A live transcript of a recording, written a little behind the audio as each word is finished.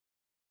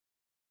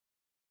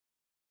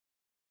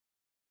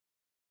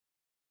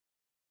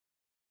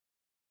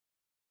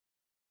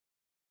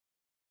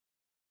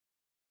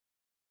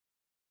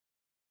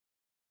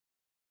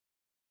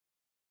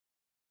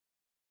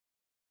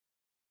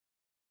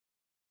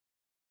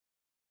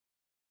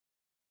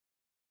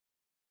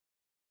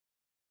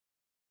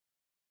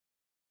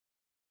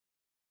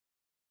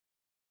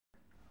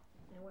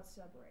what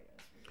separates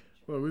us from nature?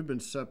 Well,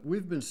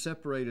 we've been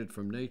separated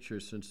from nature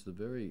since the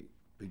very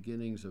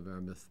beginnings of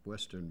our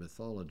Western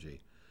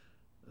mythology.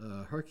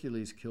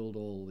 Hercules killed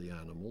all the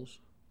animals,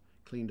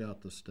 cleaned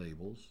out the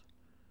stables.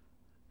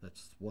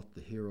 That's what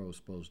the hero is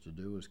supposed to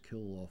do, is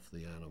kill off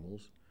the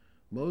animals.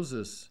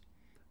 Moses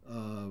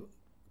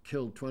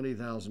killed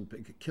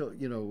 20,000,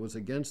 was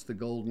against the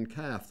golden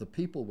calf. The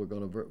people were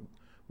going to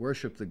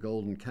worship the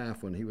golden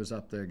calf when he was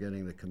up there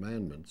getting the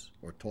commandments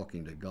or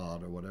talking to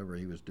God or whatever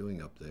he was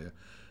doing up there.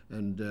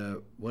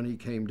 And when he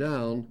came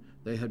down,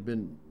 they had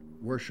been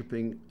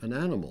worshiping an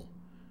animal.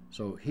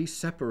 So he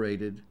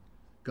separated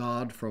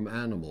God from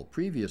animal.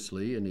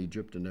 Previously, in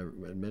Egypt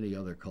and many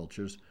other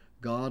cultures,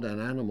 God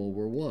and animal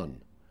were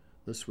one.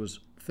 This was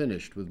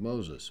finished with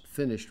Moses,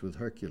 finished with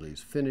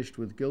Hercules, finished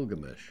with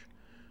Gilgamesh.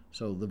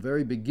 So the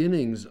very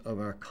beginnings of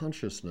our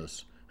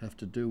consciousness have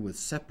to do with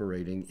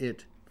separating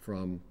it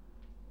from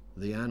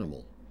the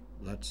animal.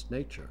 That's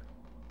nature.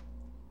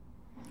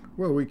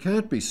 Well, we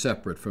can't be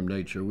separate from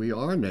nature. We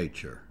are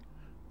nature.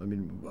 I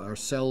mean, our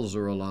cells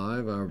are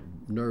alive, our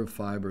nerve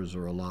fibers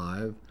are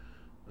alive,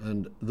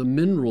 and the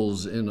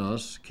minerals in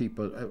us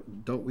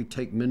don't we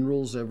take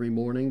minerals every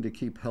morning to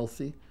keep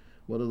healthy?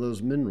 What are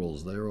those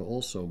minerals? They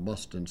also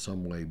must in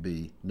some way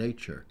be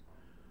nature.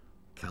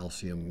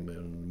 Calcium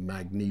and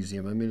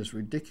magnesium. I mean, it's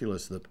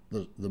ridiculous that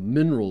the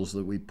minerals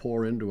that we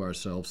pour into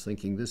ourselves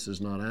thinking this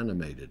is not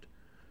animated.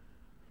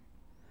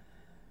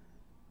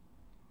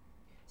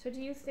 So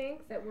do you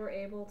think that we're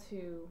able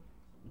to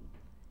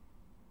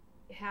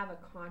have a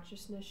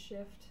consciousness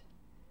shift?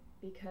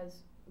 Because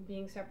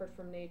being separate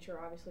from nature,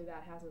 obviously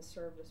that hasn't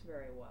served us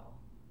very well.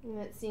 And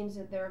it seems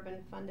that there have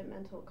been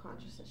fundamental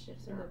consciousness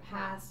shifts in the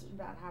past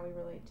about how we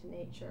relate to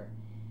nature.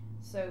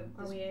 So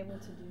are we able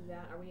to do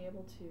that? Are we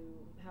able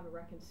to have a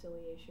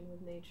reconciliation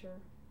with nature?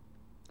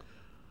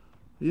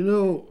 You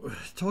know,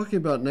 talking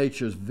about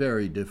nature is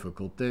very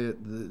difficult.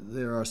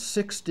 There are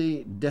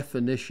 60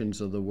 definitions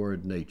of the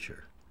word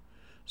nature.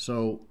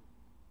 So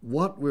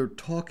what we're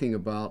talking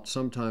about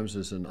sometimes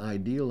is an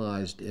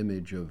idealized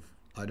image of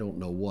I don't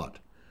know what.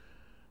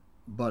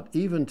 But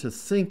even to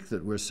think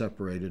that we're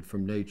separated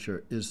from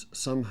nature is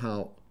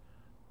somehow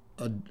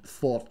a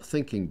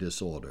thinking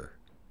disorder.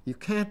 You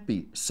can't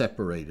be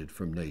separated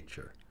from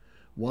nature.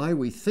 Why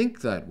we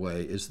think that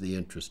way is the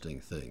interesting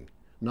thing,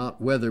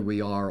 not whether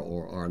we are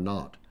or are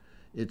not.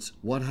 It's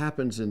what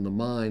happens in the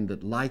mind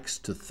that likes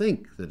to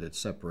think that it's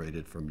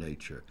separated from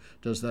nature.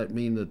 Does that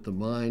mean that the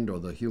mind or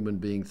the human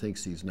being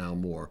thinks he's now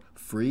more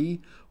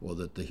free, or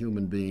that the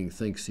human being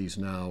thinks he's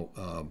now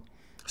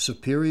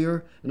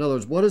superior? In other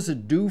words, what does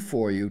it do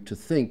for you to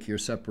think you're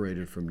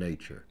separated from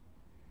nature?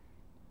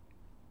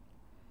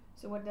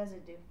 So what does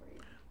it do for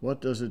you?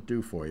 What does it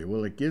do for you?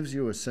 Well, it gives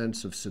you a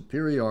sense of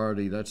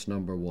superiority. That's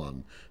number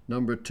one.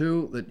 Number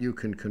two, that you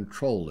can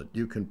control it.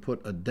 You can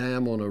put a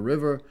dam on a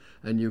river,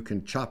 and you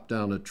can chop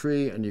down a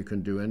tree, and you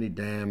can do any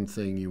damn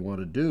thing you want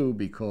to do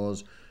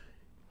because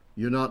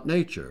you're not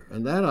nature.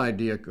 And that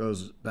idea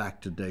goes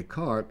back to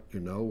Descartes,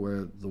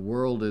 where the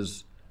world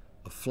is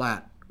a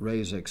flat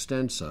res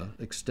extensa,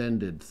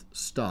 extended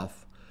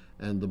stuff,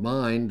 and the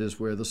mind is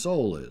where the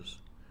soul is.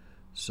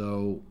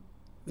 So,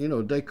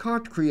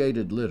 Descartes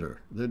created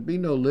litter. There'd be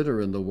no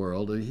litter in the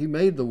world. He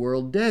made the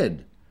world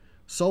dead,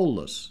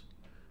 soulless.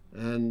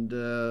 And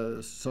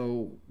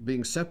so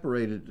being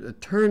separated,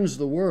 it turns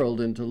the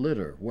world into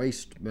litter,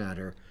 waste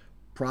matter,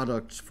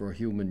 products for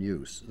human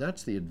use.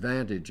 That's the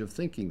advantage of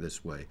thinking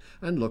this way.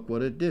 And look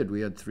what it did.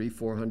 We had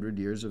 300-400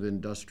 years of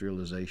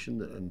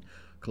industrialization and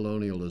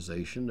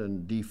colonialization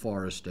and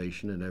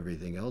deforestation and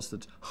everything else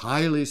that's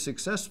highly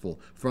successful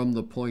from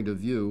the point of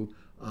view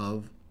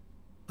of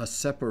a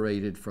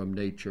separated from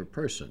nature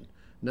person.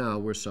 Now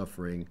we're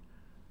suffering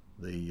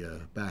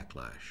the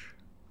backlash.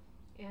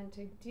 And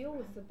to deal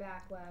with the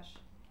backlash,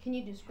 can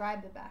you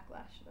describe the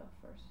backlash though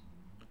first?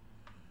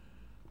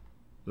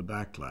 The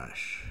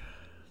backlash.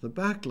 The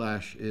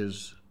backlash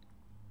is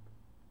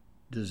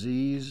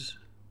disease,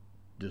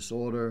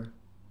 disorder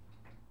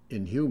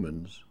in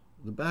humans.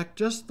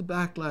 Just the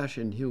backlash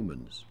in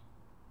humans.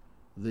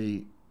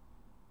 The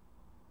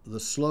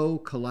slow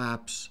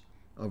collapse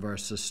of our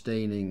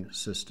sustaining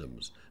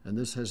systems. And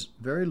this has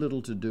very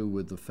little to do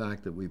with the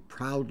fact that we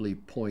proudly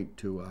point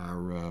to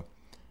our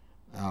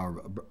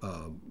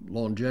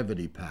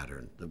longevity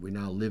pattern, that we're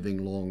now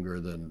living longer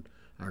than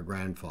our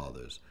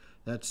grandfathers.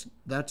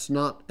 That's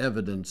not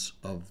evidence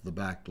of the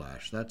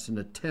backlash. That's an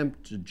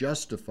attempt to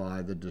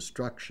justify the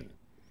destruction.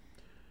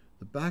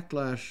 The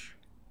backlash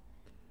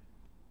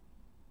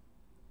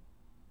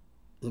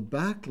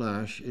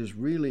is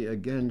really,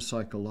 again,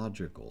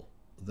 psychological,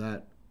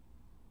 that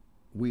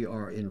we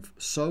are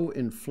so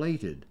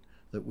inflated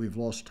that we've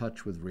lost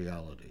touch with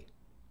reality.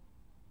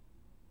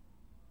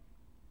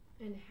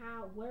 And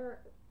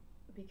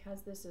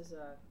because this is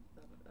a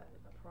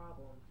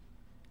problem,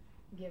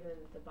 given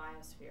the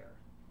biosphere,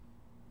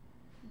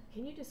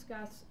 can you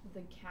discuss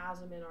the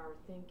chasm in our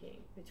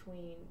thinking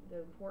between the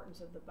importance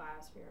of the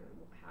biosphere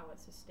and how it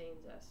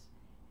sustains us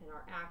and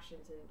our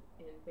actions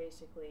in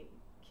basically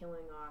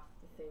killing off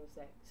the things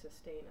that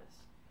sustain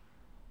us?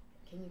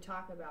 Can you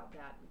talk about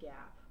that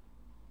gap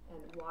and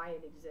why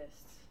it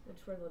exists?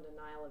 It's sort of a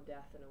denial of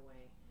death in a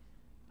way,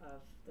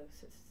 of the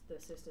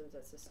systems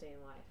that sustain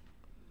life.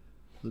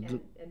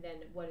 And then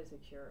what is the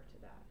cure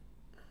to that?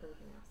 So we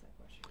can ask that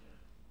question again.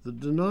 The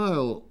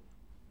denial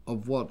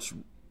of what's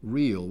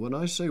real, when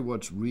I say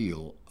what's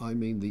real, I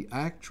mean the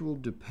actual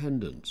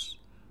dependence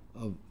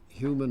of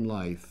human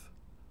life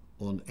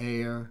on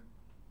air,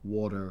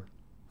 water,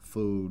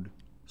 food,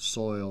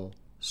 soil,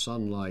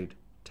 sunlight,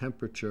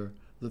 temperature,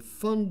 the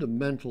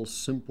fundamental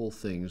simple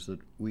things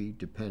that we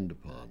depend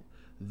upon.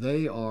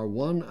 They are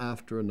one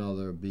after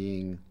another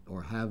being,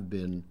 or have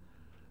been,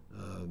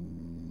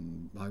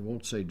 I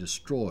won't say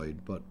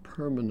destroyed, but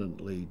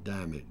permanently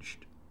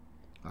damaged.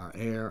 Our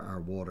air,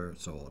 our water,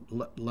 so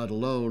on, let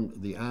alone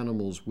the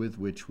animals with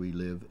which we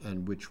live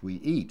and which we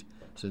eat.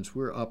 Since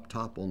we're up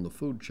top on the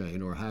food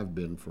chain, or have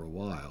been for a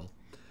while,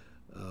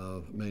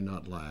 may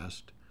not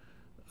last,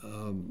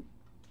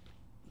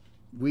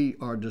 we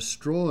are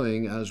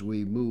destroying, as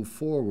we move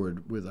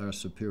forward with our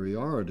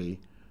superiority,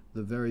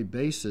 the very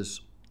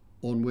basis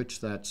on which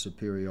that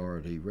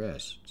superiority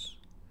rests.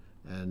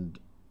 And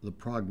the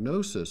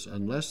prognosis,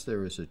 unless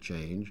there is a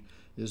change,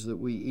 is that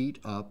we eat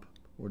up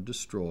or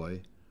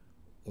destroy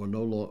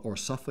or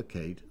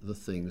suffocate the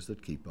things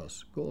that keep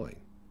us going,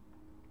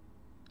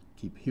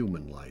 keep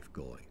human life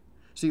going.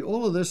 See,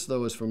 all of this,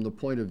 though, is from the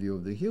point of view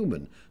of the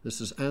human. This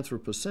is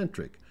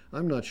anthropocentric.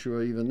 I'm not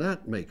sure even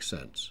that makes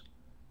sense.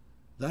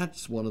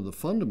 That's one of the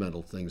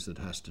fundamental things that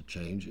has to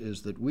change,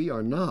 is that we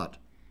are not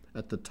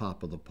at the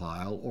top of the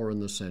pile or in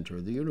the center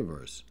of the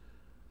universe.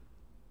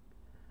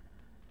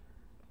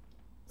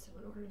 So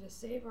in order to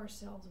save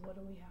ourselves, what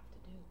do we have to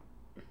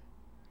do?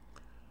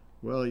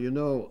 Well, you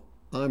know,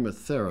 I'm a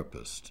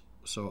therapist,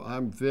 so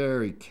I'm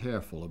very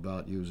careful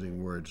about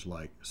using words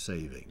like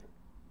saving.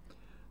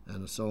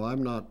 And so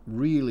I'm not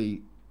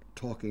really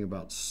talking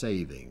about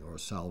saving or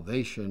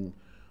salvation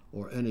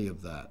or any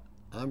of that.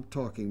 I'm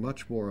talking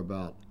much more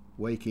about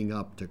waking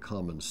up to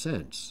common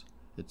sense.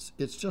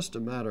 It's just a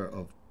matter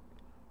of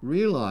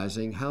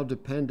realizing how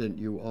dependent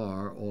you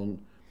are on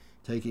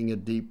taking a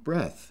deep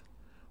breath,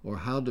 or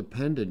how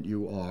dependent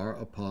you are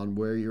upon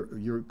where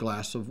your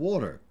glass of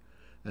water.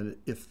 And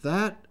if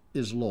that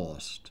is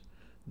lost,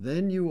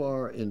 then you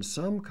are in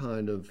some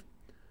kind of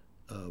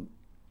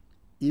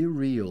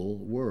irreal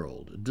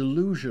world,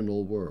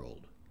 delusional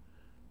world.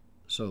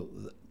 So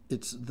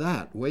it's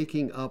that,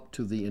 waking up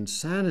to the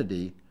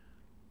insanity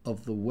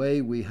of the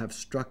way we have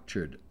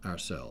structured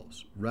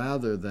ourselves,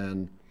 rather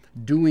than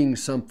doing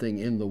something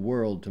in the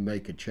world to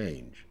make a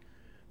change.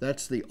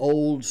 That's the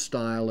old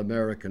style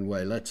American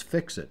way. Let's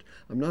fix it.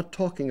 I'm not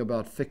talking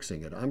about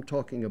fixing it. I'm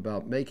talking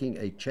about making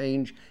a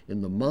change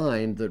in the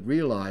mind that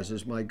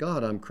realizes, my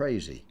God, I'm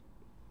crazy.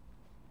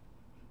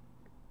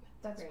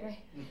 That's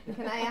great.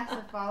 Can I ask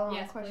a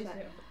follow-on question? Please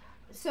do.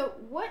 So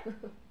what,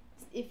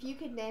 if you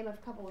could name a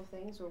couple of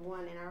things, or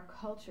one in our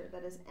culture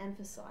that has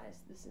emphasized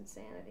this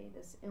insanity,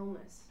 this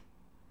illness,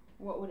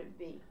 what would it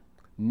be?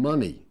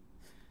 Money.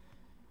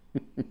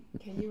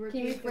 Can you Can you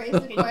repeat phrase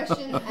the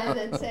question and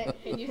then say?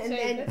 Can you and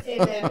say then, this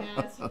and then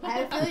again? I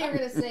had a feeling you were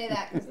going to say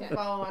that, because the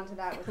follow-on to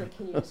that was like,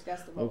 can you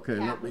discuss the whole Okay,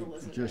 let me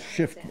capitalism? just and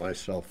shift insanity?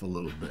 myself a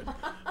little bit.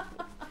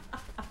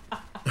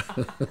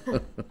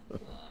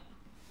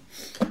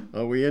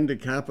 Are we into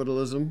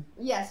capitalism?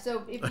 Yes,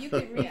 so if you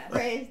could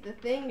rephrase the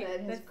thing that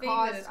The has thing that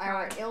caused has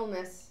our caused-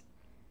 illness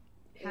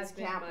Has is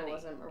been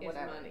capitalism, money, or is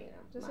whatever. money. You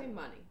know, Just say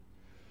money.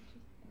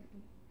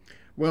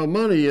 Well,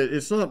 money,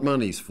 it's not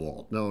money's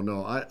fault.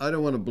 No, I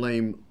don't want to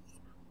blame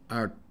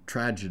our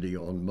tragedy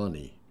on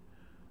money.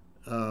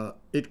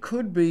 It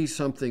could be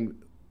something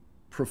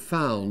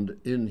profound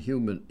in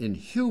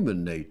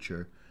human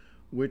nature,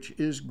 which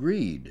is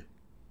greed,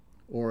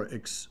 or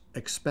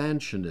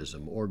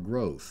expansionism, or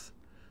growth.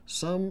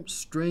 Some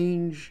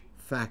strange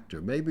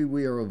factor. Maybe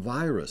we are a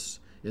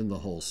virus in the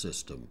whole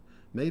system.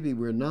 Maybe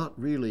we're not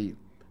really,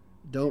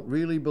 don't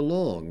really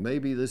belong.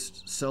 Maybe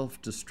this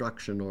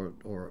self-destruction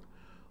or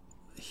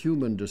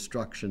human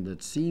destruction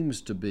that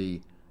seems to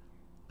be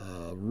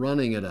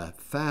running at a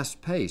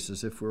fast pace,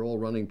 as if we're all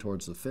running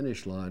towards the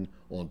finish line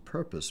on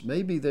purpose.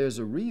 Maybe there's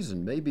a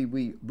reason. Maybe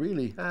we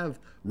really have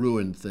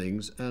ruined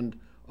things and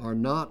are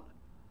not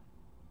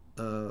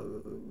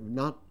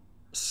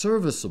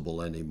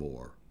serviceable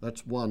anymore.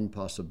 That's one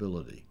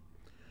possibility.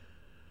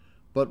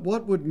 But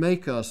what would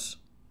make us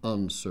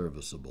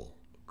unserviceable?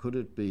 Could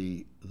it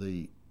be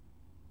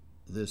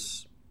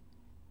this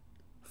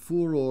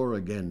furor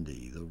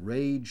agendi, the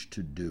rage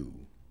to do,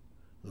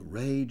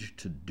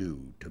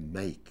 to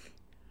make,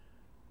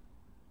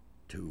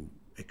 to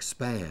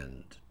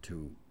expand,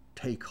 to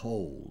take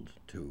hold,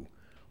 to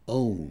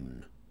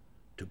own,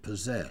 to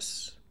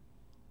possess?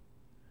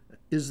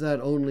 Is that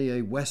only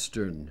a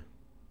Western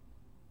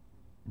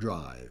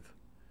drive?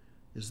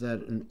 Is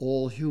that an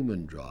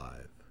all-human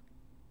drive?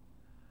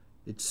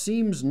 It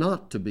seems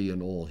not to be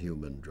an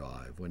all-human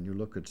drive when you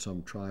look at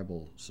some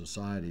tribal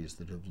societies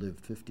that have lived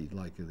 50,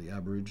 like the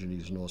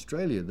Aborigines in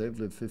Australia, they've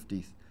lived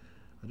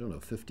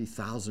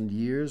 50,000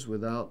 years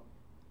without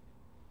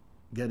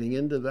getting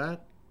into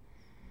that.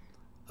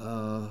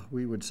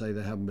 We would say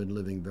they haven't been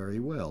living very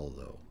well,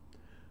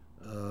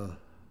 though.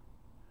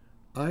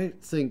 I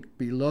think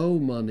below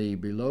money,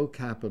 below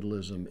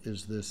capitalism,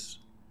 is this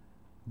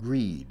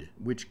greed,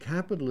 which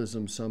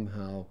capitalism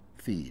somehow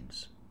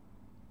feeds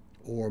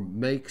or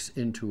makes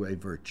into a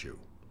virtue.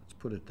 Let's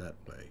put it that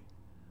way.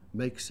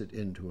 Makes it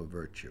into a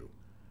virtue.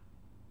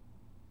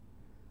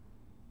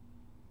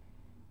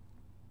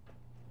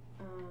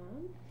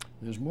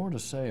 There's more to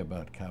say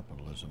about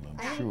capitalism,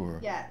 I'm sure.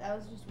 Yeah, I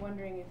was just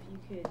wondering if you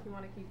could. You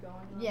want to keep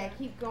going? Yeah,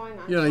 keep going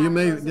on. Yeah,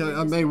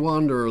 I may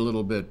wander a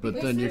little bit,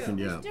 but then you can,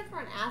 There's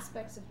different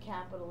aspects of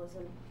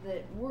capitalism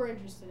that we're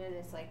interested in.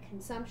 It's like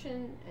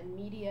consumption and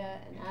media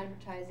and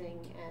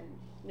advertising,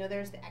 and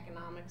there's the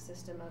economic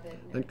system of it.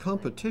 And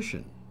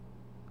competition.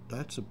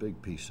 That's a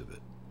big piece of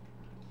it.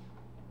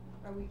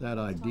 That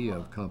idea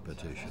of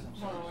competition.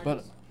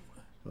 But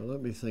well,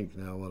 let me think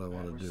now what I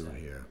want to do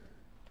here.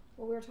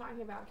 Well, we were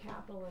talking about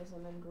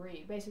capitalism and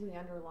greed. Basically, the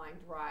underlying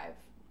drive,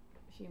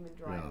 human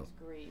drive, is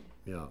greed.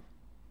 Yeah.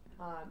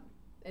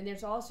 And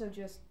there's also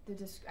just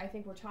I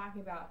think we're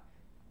talking about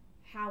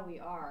how we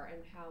are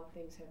and how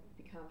things have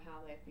become how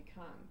they've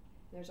become.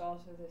 There's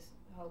also this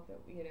hope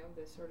that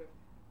this sort of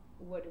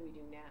what do we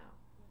do now?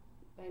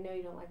 I know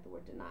you don't like the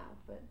word denial,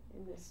 but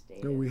in this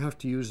state. No, we have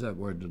to use that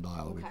word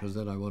denial because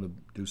then I want to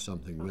do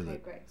something with it.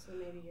 Okay, great. So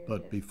maybe here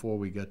But before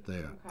we get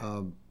there.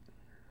 Okay.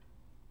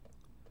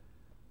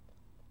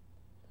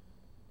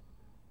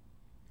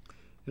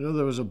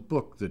 There was a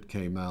book that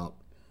came out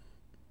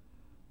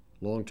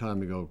a long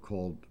time ago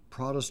called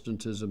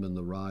Protestantism and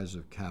the Rise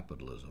of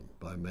Capitalism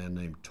by a man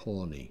named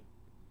Tawney.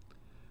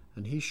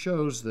 And he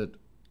shows that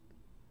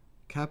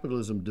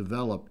capitalism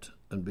developed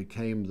and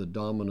became the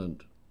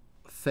dominant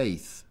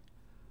faith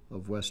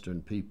of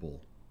Western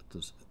people,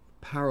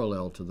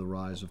 parallel to the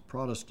rise of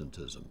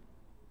Protestantism.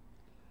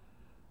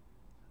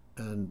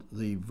 And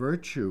the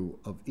virtue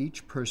of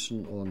each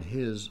person on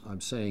his,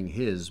 I'm saying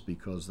his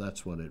because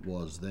that's what it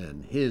was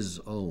then, his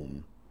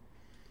own,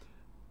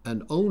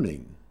 and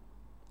owning.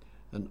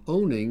 And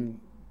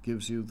owning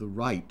gives you the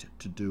right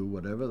to do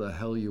whatever the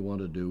hell you want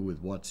to do with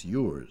what's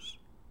yours.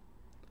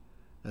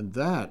 And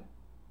that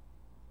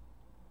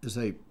is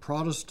a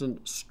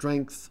Protestant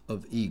strength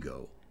of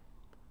ego.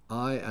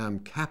 I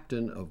am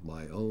captain of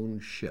my own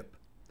ship,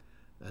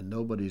 and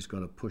nobody's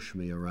going to push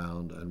me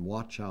around, and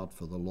watch out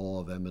for the law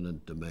of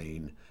eminent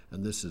domain,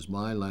 and this is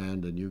my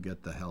land and you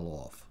get the hell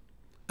off,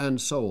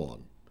 and so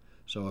on.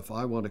 So if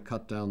I want to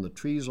cut down the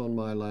trees on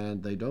my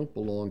land, they don't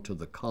belong to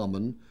the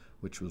common,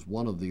 which was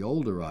one of the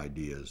older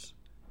ideas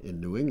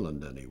in New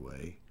England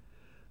anyway,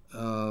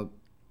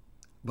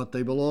 but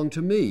they belong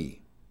to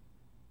me.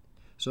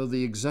 So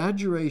the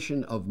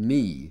exaggeration of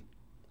me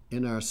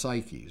in our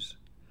psyches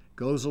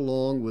goes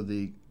along with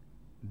the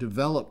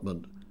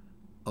development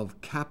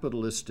of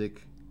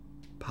capitalistic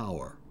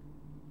power.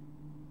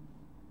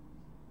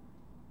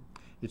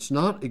 It's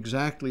not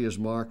exactly as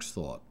Marx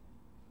thought.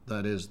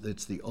 That is,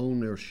 it's the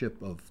ownership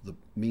of the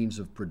means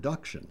of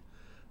production,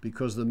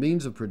 because the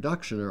means of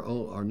production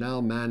are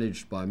now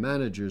managed by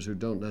managers who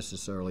don't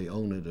necessarily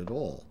own it at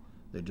all.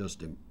 They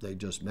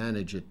just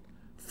manage it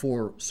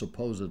for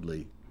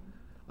supposedly,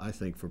 I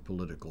think, for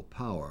political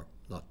power,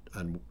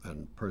 and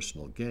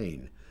personal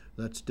gain.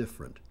 That's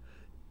different.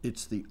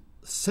 It's the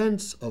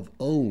sense of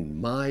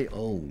own, my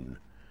own.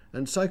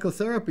 And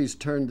psychotherapy's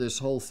turned this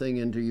whole thing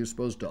into you're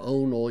supposed to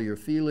own all your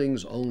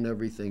feelings, own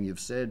everything you've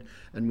said,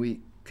 and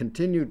we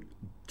continue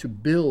to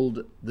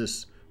build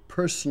this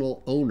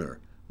personal owner.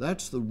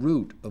 That's the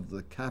root of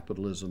the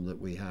capitalism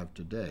that we have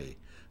today,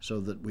 so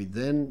that we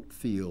then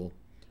feel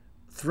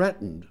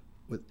threatened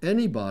with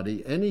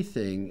anybody,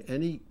 anything,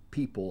 any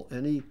people,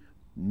 any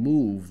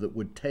move that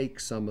would take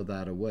some of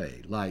that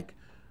away. Like,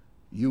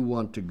 you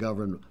want to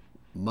govern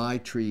my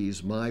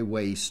trees, my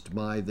waste,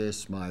 my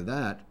this, my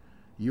that,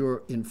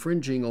 you're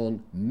infringing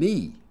on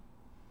me.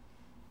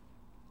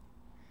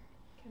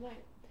 Can I?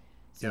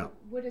 So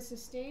would a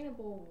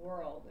sustainable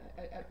world,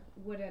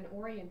 would an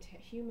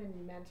human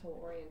mental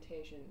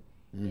orientation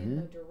in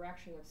the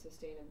direction of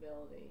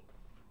sustainability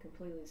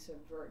completely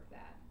subvert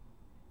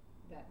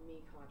that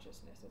me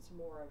consciousness? It's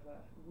more of a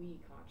we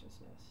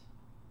consciousness.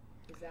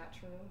 Is that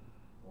true?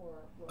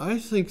 I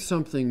think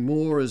something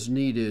more is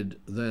needed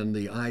than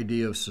the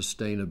idea of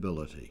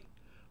sustainability.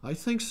 I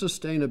think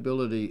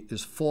sustainability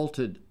is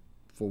faulted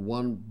for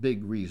one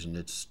big reason.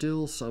 It's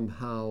still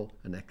somehow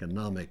an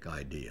economic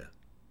idea.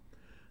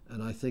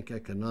 And I think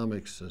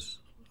economics, as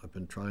I've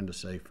been trying to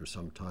say for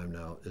some time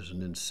now, is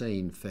an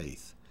insane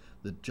faith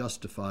that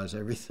justifies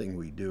everything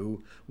we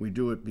do. We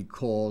do it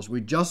because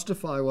we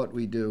justify what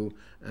we do,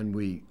 and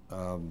we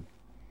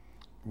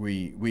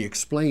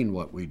explain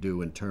what we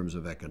do in terms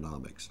of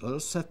economics. Let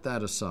us set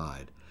that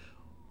aside.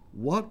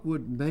 What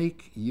would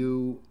make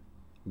you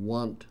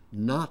want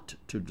not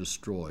to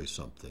destroy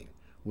something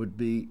would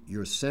be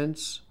your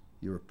sense,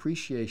 your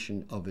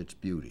appreciation of its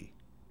beauty.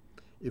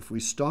 If we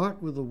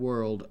start with the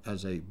world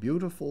as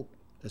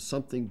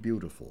something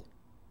beautiful,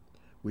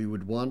 we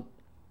would want,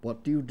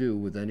 what do you do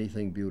with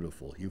anything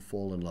beautiful? You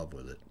fall in love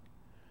with it.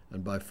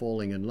 And by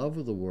falling in love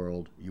with the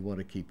world, you want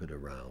to keep it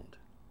around.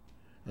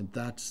 And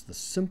that's the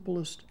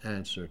simplest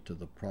answer to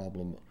the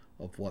problem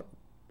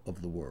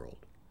of the world.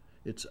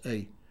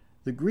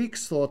 The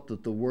Greeks thought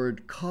that the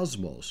word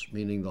cosmos,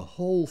 meaning the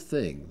whole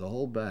thing, the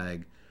whole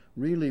bag,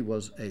 really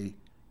was an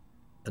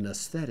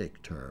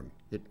aesthetic term.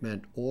 It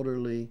meant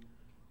orderly,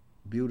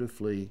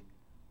 beautifully,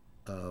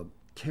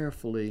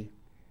 carefully,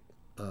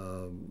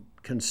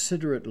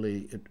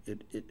 considerately.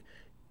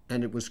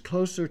 And it was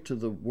closer to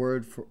the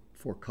word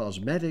for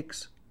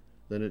cosmetics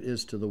than it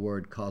is to the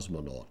word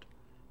cosmonaut.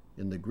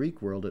 In the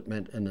Greek world, it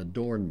meant an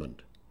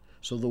adornment.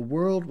 So the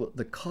world,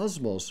 the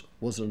cosmos,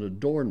 was an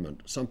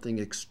adornment, something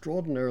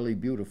extraordinarily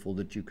beautiful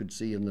that you could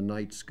see in the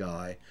night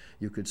sky,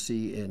 you could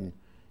see in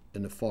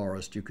a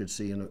forest, you could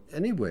see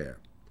anywhere,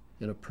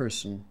 in a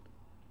person,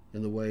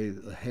 in the way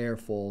the hair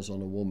falls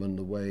on a woman,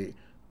 the way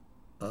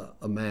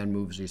a man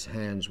moves his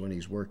hands when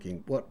he's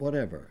working,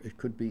 whatever. It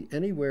could be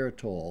anywhere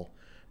at all.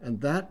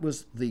 And that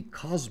was the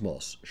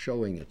cosmos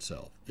showing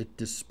itself. It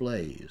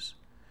displays.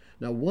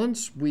 Now,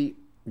 once we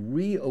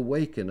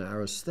reawaken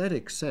our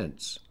aesthetic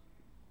sense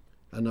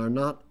and are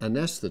not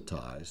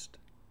anesthetized,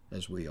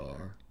 as we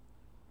are,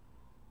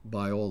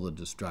 by all the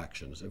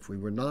distractions, if we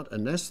were not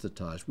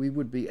anesthetized, we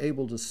would be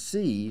able to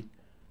see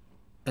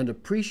and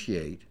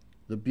appreciate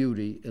the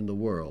beauty in the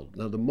world.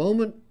 Now, the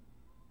moment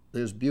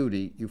there's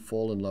beauty, you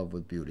fall in love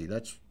with beauty.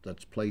 That's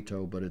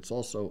Plato, but it's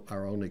also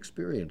our own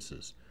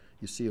experiences.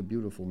 You see a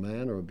beautiful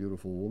man or a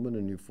beautiful woman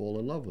and you fall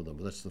in love with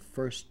them. That's the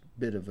first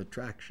bit of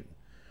attraction.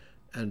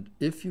 And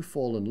if you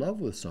fall in love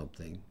with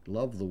something,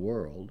 love the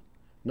world,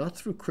 not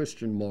through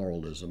Christian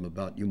moralism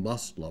about you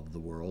must love the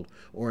world,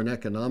 or an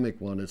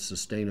economic one, it's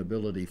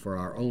sustainability for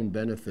our own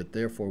benefit,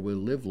 therefore we'll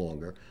live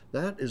longer.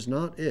 That is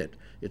not it.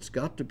 It's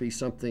got to be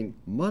something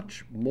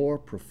much more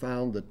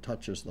profound that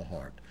touches the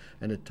heart.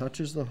 And it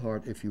touches the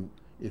heart if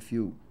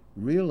you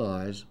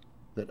realize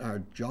that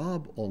our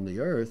job on the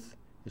earth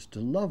is to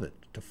love it,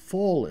 to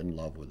fall in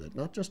love with it.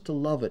 Not just to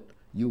love it,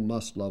 you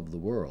must love the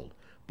world,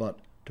 but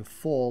to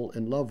fall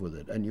in love with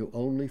it. And you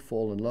only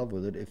fall in love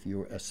with it if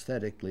you're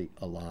aesthetically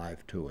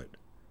alive to it.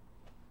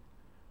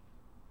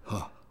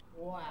 Huh.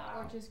 Wow.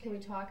 Or just, can we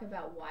talk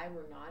about why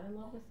we're not in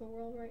love with the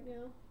world right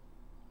now?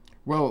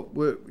 Well,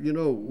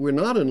 we're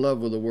not in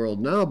love with the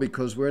world now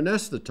because we're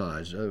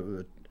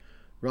anesthetized.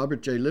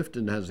 Robert J.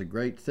 Lifton has a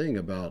great thing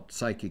about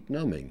psychic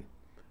numbing.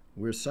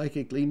 We're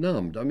psychically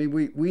numbed. I mean,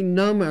 we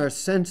numb our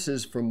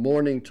senses from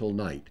morning till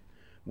night,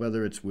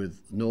 whether it's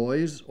with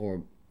noise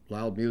or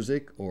loud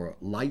music or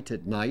light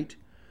at night,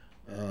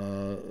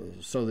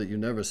 so that you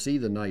never see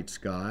the night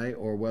sky,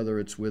 or whether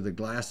it's with a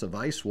glass of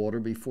ice water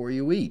before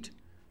you eat.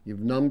 You've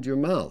numbed your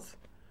mouth.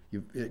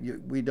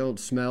 We don't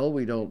smell.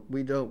 We're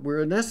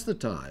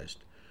anesthetized.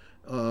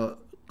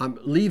 I'm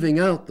leaving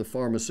out the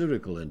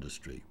pharmaceutical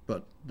industry,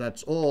 but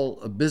that's all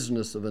a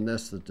business of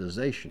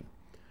anesthetization,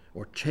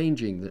 or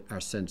changing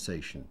our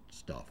sensation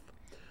stuff.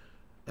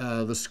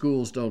 The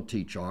schools don't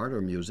teach art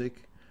or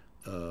music.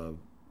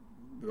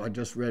 I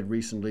just read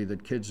recently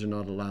that kids are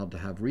not allowed to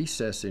have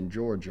recess in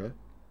Georgia,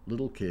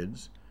 little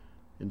kids,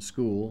 in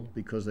school,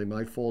 because they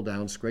might fall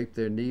down, scrape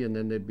their knee, and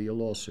then there'd be a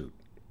lawsuit.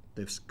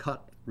 They've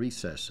cut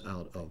recess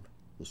out of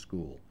the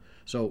school.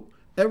 So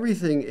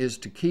everything is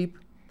to keep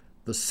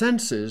the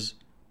senses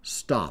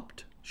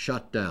stopped,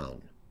 shut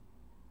down.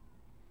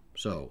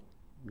 So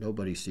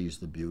nobody sees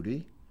the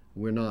beauty.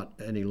 We're not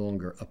any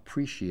longer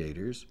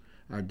appreciators.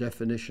 Our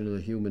definition of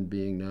the human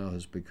being now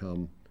has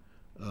become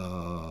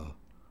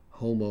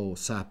Homo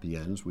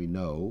sapiens, we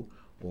know,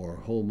 or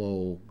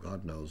Homo,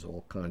 God knows,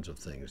 all kinds of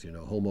things.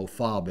 Homo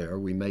faber,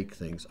 we make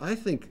things. I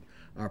think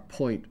our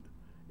point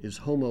is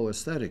Homo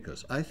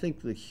aestheticus. I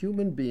think the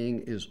human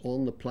being is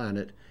on the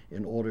planet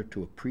in order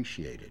to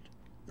appreciate it.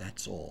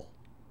 That's all.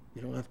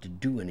 You don't have to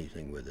do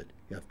anything with it.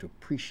 You have to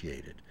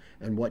appreciate it.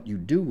 And what you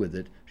do with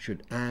it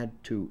should add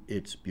to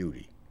its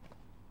beauty.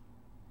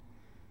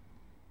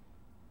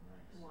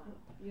 Wow,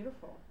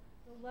 beautiful.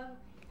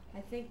 I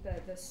think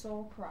the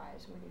soul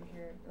cries when you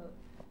hear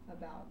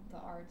about the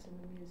arts and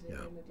the music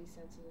and the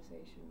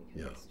desensitization,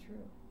 because it's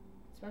true,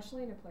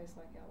 especially in a place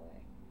like LA.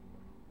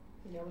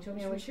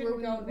 We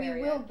shouldn't go there.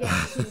 We will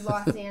get to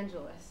Los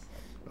Angeles.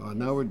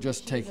 Now we're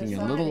just taking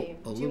a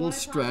little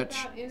stretch.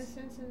 Talk about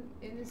innocence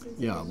and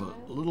Yeah, but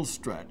a little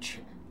stretch.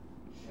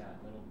 Do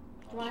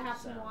you want to have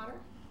some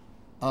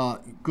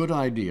water? Good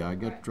idea. I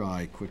get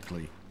dry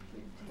quickly.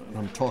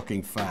 I'm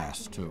talking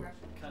fast too.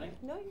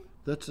 No,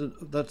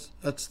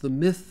 That's the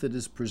myth that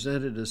is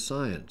presented as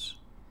science.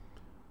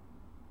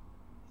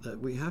 That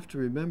we have to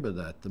remember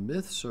that the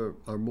myths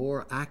are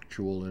more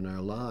actual in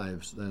our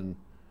lives than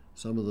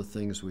some of the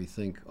things we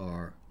think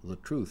are the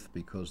truth,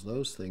 because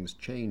those things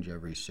change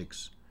every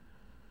 6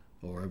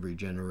 or every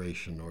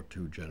generation or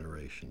 2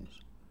 generations.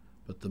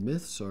 But the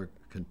myths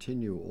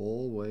continue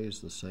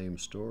always the same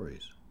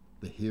stories.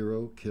 The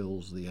hero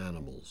kills the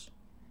animals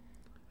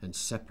and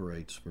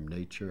separates from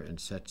nature and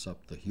sets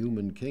up the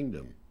human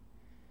kingdom.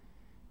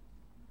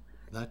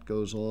 That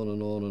goes on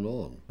and on and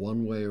on,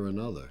 one way or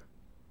another.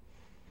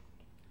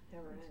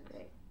 Never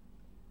ends.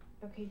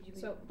 Okay, do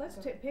So let's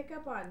pick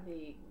up on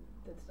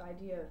this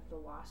idea of the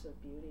loss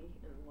of beauty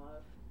and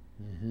love,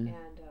 Mm-hmm.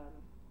 and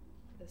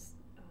this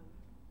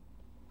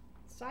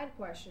side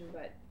question,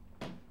 but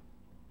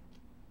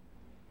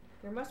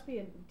there must be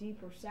a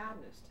deeper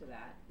sadness to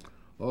that.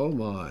 Oh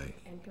my.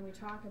 And can we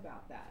talk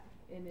about that?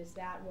 And is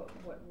that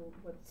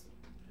what's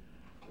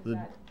The-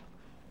 that?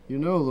 You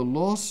know, the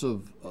loss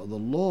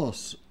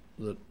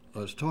that I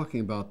was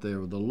talking about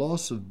there, the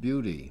loss of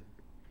beauty,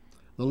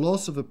 the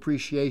loss of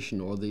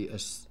appreciation, or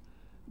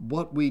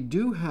what we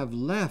do have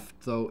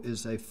left, though,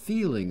 is a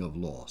feeling of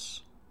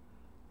loss.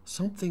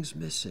 Something's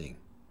missing.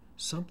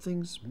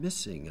 Something's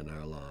missing in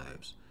our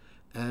lives.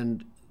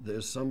 And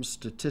there's some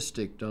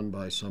statistic done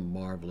by some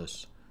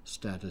marvelous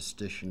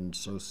statistician,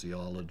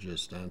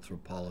 sociologist,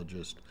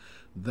 anthropologist,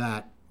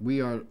 that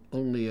we are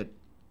only at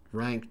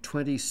rank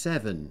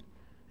 27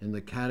 in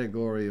the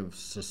category of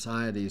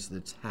societies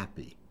that's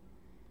happy.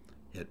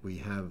 Yet we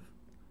have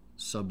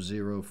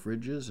sub-zero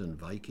fridges and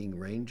Viking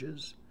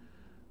ranges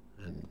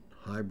and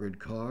hybrid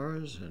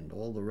cars and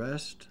all the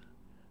rest,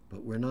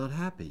 but we're not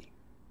happy.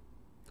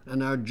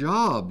 And our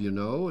job, you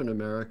know, in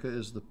America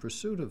is the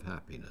pursuit of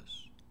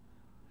happiness.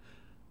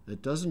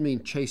 It doesn't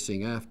mean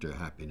chasing after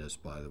happiness,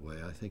 by the way.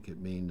 I think it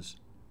means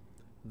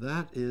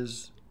that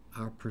is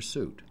our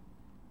pursuit.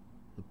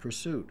 The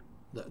pursuit,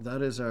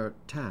 that is our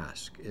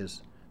task,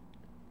 is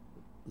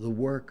the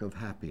work of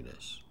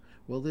happiness.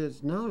 Well,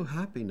 there's no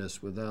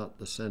happiness without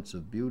the sense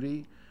of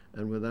beauty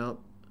and without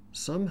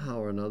somehow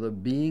or another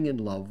being in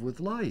love with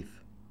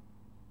life.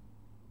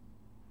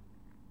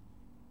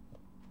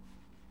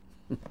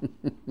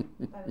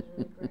 That is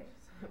really great.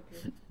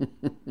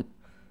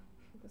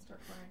 Let's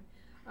start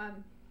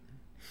crying.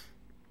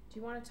 Do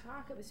you want to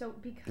talk? So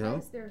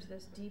because there's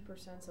this deeper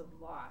sense of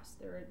loss,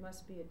 there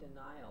must be a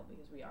denial,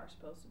 because we are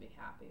supposed to be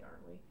happy,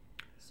 aren't we?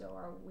 So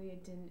are we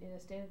in a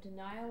state of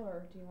denial,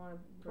 or do you want to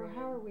bring? Or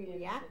how are we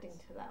reacting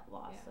to that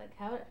loss? Yeah.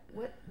 Like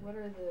what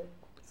are the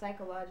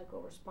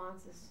psychological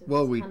responses to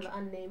Well, this kind of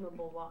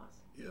unnameable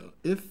loss? Yeah.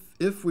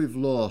 If we've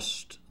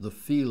lost the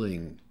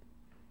feeling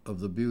of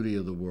the beauty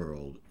of the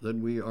world,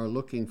 then we are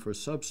looking for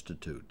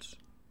substitutes.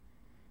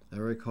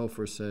 Eric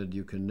Hofer said,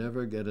 you can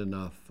never get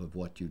enough of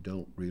what you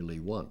don't really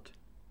want,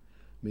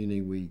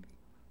 meaning we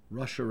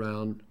rush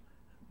around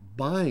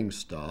buying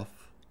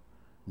stuff,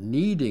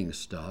 needing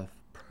stuff,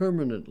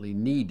 permanently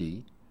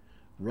needy,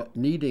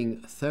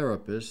 needing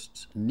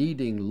therapists,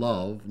 needing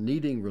love,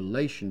 needing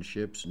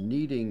relationships,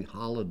 needing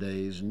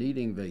holidays,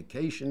 needing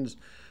vacations,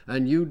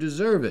 and you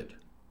deserve it,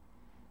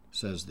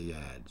 says the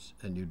ads.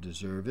 And you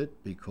deserve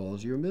it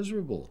because you're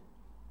miserable.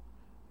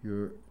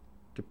 You're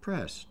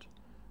depressed.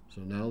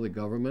 So now the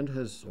government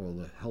has, or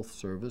the health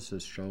service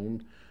has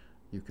shown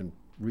you can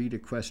read a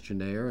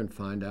questionnaire and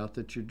find out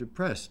that you're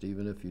depressed,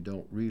 even if you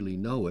don't really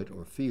know it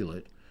or feel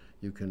it.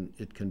 It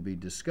can be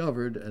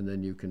discovered, and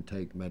then you can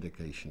take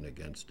medication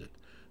against it.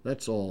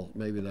 That's all.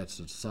 Maybe that's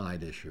a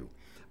side issue.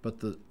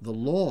 But the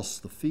loss,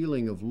 the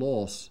feeling of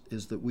loss,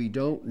 is that we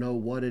don't know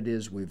what it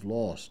is we've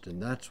lost.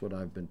 And that's what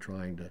I've been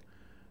trying to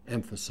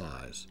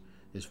emphasize,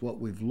 is what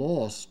we've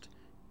lost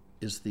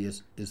is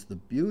the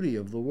beauty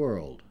of the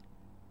world.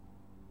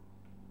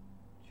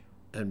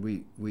 And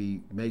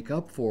we make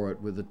up for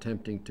it with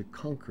attempting to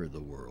conquer the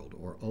world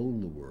or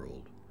own the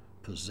world,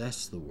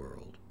 possess the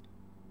world.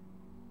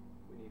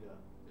 We need a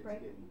Right.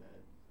 getting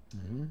that.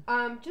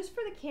 Mm-hmm. Just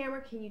for the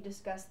camera, can you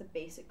discuss the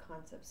basic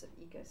concepts of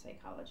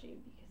eco-psychology?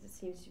 Because it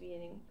seems to be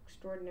an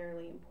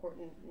extraordinarily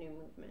important new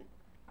movement.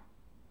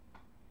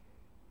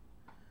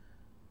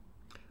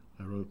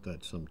 I wrote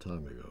that some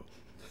time ago.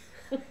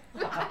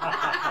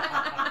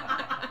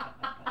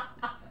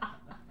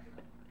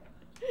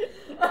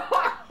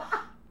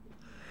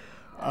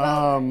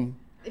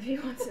 If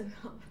you want to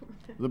know.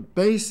 The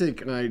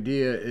basic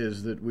idea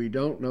is that we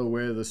don't know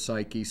where the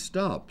psyche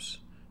stops.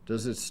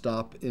 Does it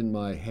stop in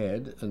my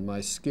head and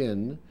my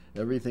skin?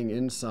 Everything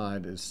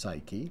inside is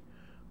psyche.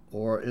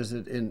 Or is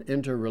it in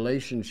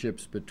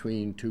interrelationships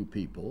between two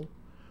people?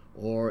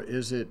 Or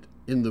is it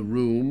in the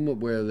room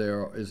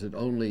where is it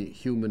only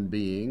human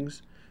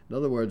beings? In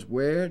other words,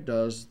 where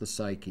does the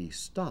psyche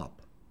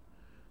stop?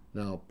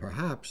 Now,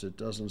 perhaps it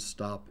doesn't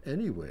stop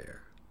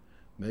anywhere.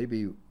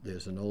 Maybe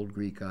there's an old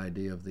Greek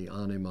idea of the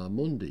anima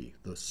mundi,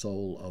 the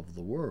soul of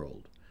the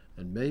world,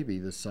 and maybe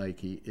the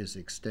psyche is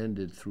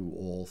extended through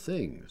all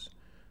things.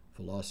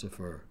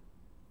 Philosopher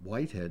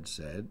Whitehead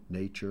said,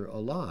 nature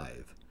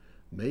alive.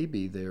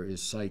 Maybe there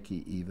is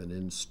psyche even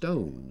in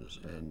stones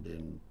and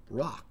in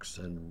rocks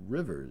and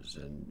rivers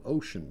and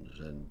oceans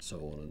and so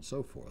on and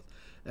so forth.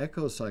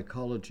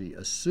 Eco-psychology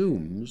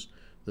assumes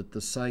that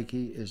the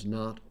psyche is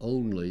not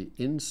only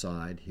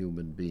inside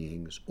human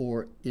beings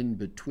or in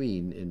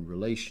between in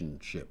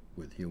relationship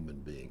with human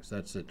beings.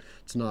 That's it.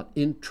 It's not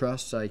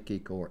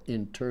intrapsychic or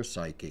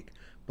interpsychic,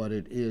 but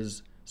it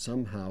is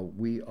somehow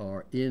we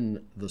are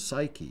in the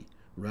psyche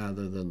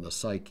rather than the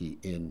psyche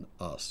in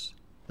us.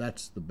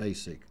 That's the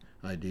basic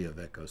idea of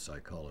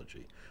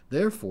eco-psychology.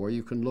 Therefore,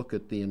 you can look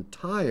at the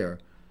entire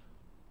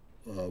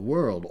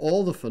world,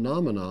 all the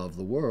phenomena of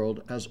the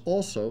world, as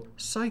also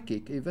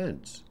psychic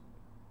events.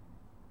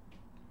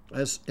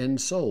 as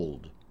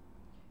ensouled.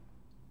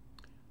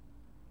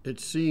 It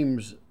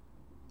seems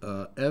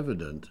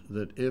evident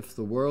that if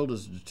the world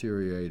is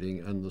deteriorating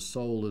and the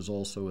soul is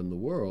also in the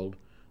world,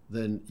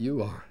 then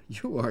you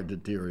are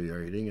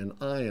deteriorating and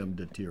I am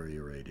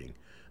deteriorating.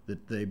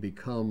 That it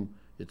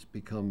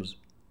becomes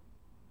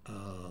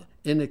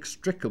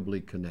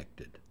inextricably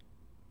connected.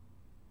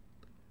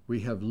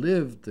 We have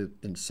lived the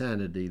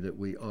insanity that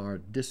we are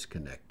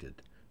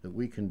disconnected, that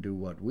we can do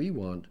what we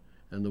want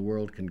and the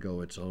world can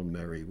go its own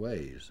merry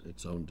ways,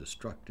 its own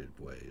destructive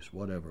ways,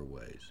 whatever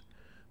ways.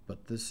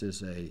 But this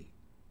is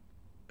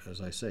as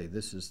I say,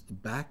 this is the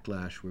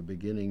backlash. We're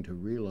beginning to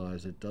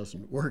realize it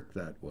doesn't work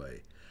that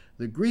way.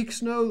 The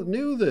Greeks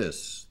knew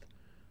this.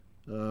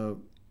 The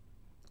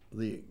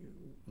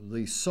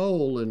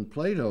soul in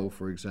Plato,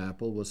 for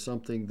example, was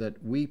something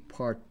that we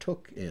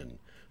partook in.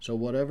 So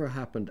whatever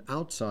happened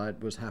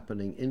outside was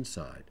happening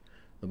inside.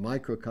 The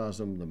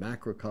microcosm, the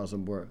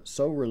macrocosm were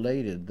so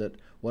related that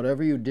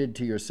whatever you did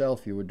to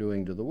yourself, you were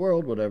doing to the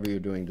world. Whatever you're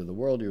doing to the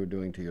world, you were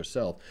doing to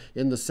yourself,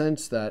 in the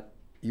sense that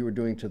you were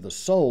doing to the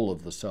soul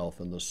of the self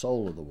and the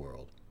soul of the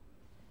world.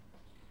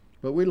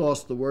 But we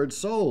lost the word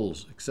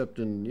souls, except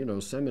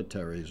in,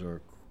 cemeteries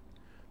or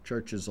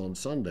churches on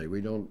Sunday.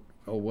 We don't,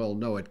 oh, well,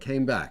 no, it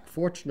came back.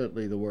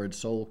 Fortunately, the word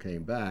soul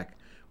came back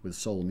with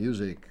soul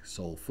music,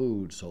 soul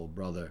food, soul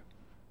brother,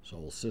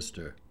 soul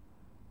sister.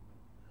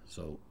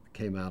 So it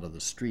came out of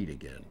the street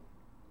again,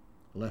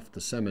 left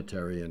the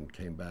cemetery and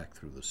came back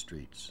through the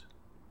streets.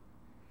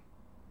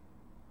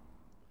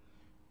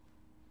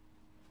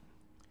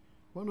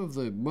 One of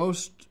the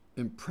most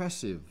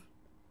impressive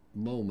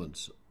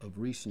moments of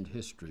recent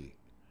history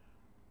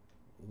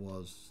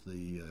was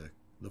the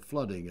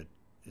flooding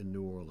in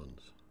New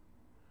Orleans.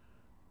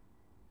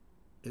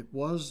 It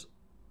was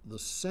the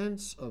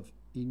sense of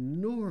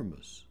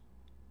enormous,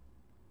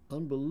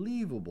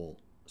 unbelievable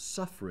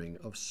suffering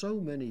of so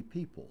many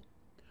people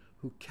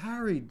who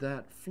carried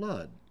that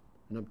flood.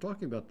 And I'm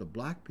talking about the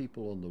black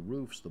people on the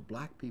roofs, the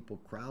black people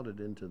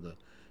crowded into the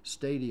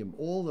stadium,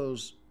 all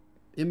those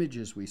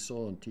images we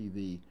saw on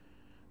TV,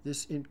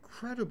 this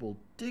incredible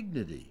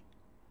dignity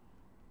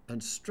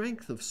and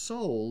strength of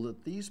soul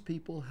that these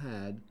people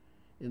had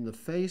in the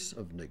face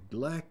of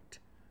neglect,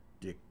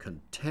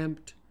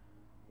 contempt,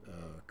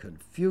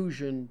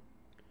 confusion,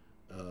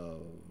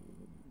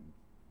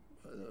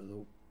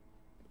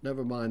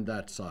 never mind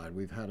that side.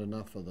 We've had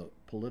enough of the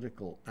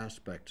political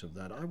aspects of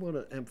that. I want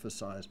to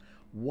emphasize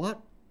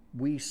what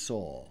we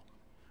saw.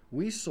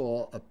 We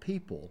saw a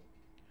people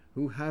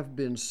who have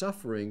been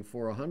suffering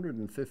for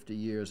 150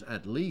 years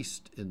at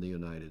least in the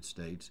United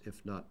States,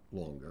 if not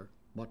longer,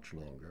 much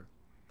longer,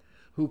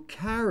 who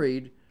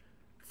carried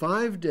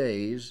 5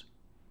 days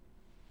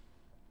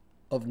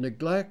of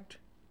neglect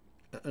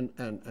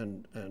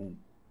and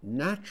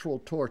natural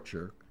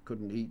torture,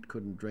 couldn't eat,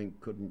 couldn't drink,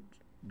 couldn't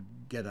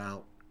get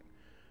out,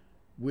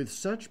 with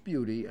such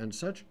beauty and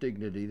such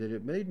dignity that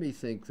it made me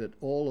think that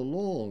all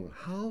along,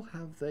 how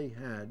have they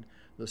had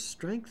the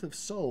strength of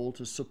soul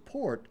to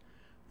support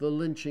the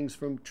lynchings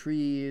from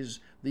trees,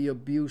 the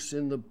abuse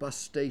in the bus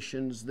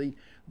stations, the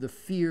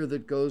fear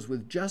that goes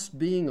with just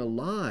being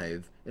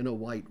alive in a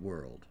white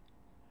world?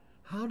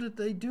 How did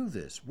they do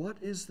this? What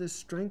is this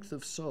strength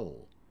of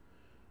soul?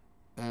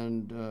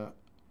 And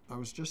I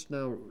was just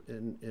now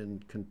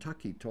in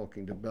Kentucky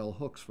talking to Bell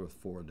Hooks for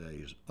 4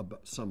 days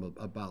about some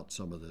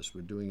of this.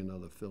 We're doing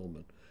another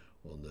film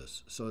on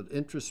this. So it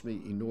interests me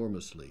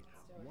enormously.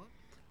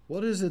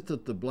 What is it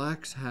that the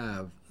blacks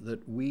have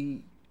that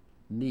we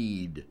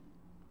need?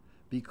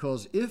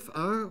 Because if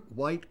our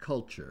white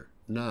culture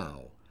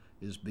now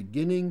is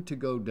beginning to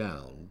go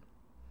down,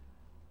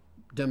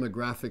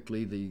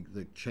 demographically,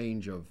 the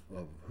change of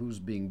who's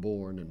being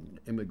born and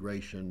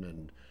immigration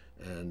and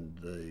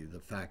the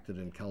fact that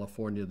in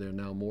California there are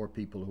now more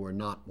people who are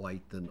not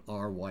white than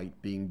are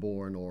white being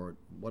born, or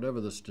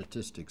whatever the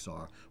statistics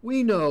are.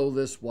 We know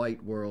this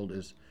white world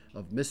is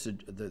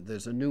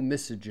there's a new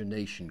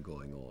miscegenation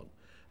going on,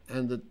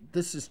 and that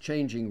this is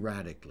changing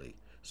radically.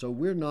 So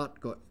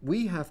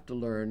we have to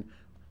learn,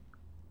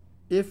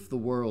 if the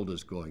world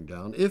is going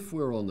down, if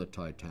we're on the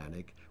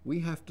Titanic, we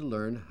have to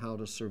learn how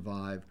to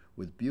survive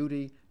with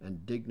beauty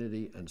and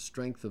dignity and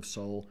strength of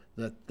soul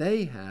that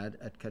they had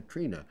at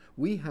Katrina.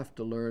 We have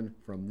to learn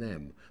from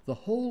them. The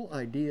whole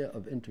idea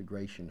of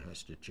integration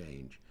has to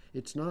change.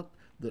 It's not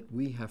that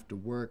we have to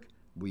work,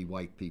 we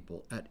white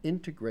people, at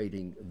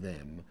integrating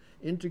them,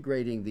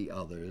 integrating the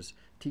others,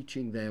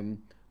 teaching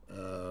them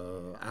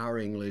our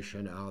English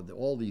and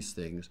all these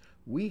things.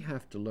 We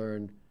have to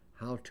learn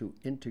how to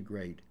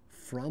integrate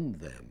from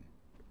them.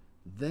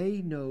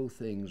 They know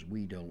things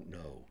we don't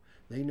know.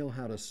 They know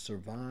how to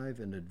survive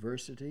in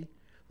adversity.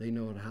 They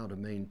know how to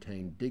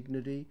maintain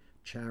dignity,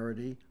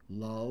 charity,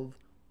 love,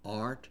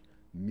 art,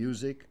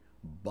 music,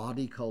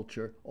 body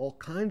culture, all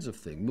kinds of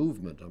things,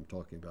 movement I'm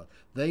talking about.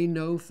 They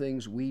know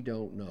things we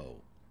don't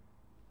know.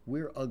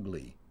 We're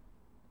ugly,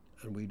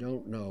 and we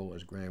don't know,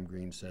 as Graham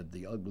Greene said,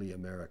 the ugly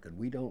American.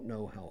 We don't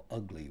know how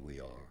ugly we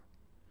are.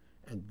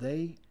 And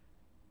they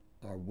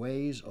are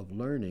ways of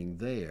learning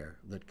there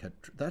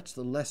that's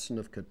the lesson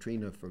of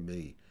Katrina for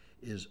me,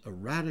 is a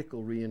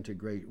radical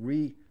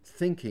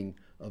rethinking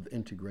of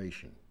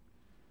integration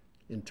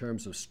in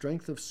terms of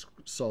strength of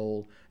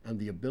soul and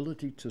the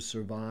ability to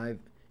survive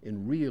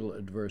in real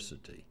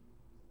adversity.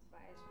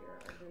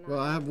 Well,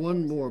 I have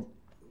one more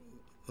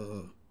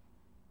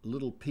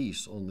little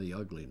piece on the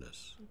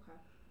ugliness. Okay.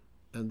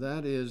 And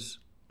that is,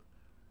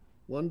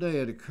 one day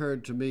it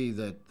occurred to me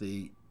that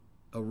the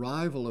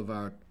arrival of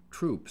our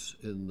troops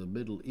in the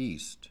Middle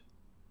East,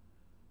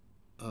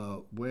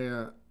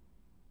 where,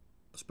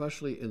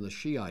 especially in the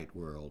Shiite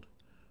world,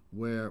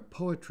 where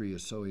poetry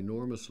is so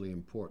enormously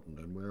important,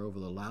 and where over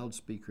the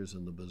loudspeakers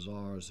in the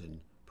bazaars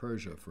in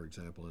Persia, for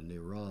example, in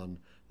Iran,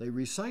 they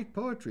recite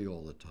poetry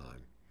all the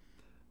time,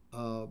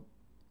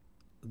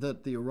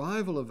 that the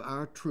arrival of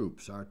our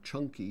troops, our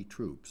chunky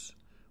troops,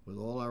 with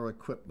all our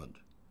equipment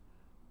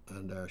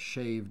and our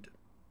shaved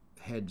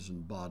heads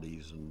and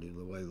bodies and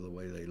the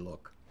way they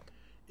look,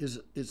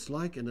 it's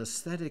like an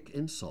aesthetic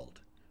insult.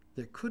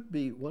 There could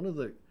be, one of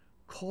the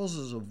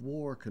causes of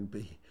war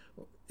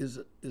is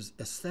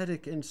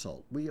aesthetic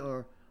insult. We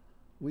are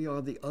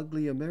the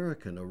ugly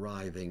American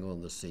arriving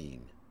on the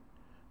scene.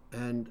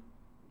 And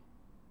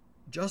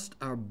just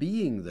our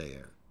being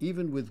there,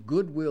 even with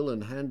goodwill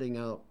and handing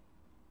out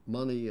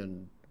money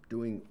and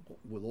doing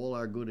with all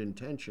our good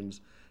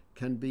intentions,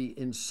 can be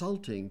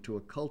insulting to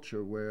a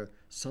culture where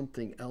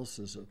something else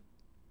is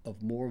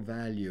of more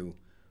value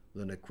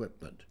than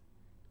equipment.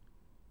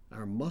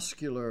 Our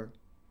muscular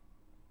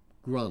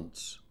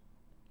grunts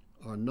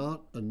are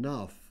not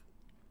enough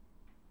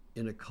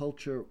in a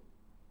culture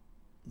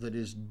that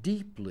is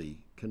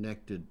deeply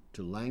connected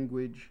to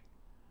language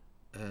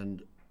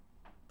and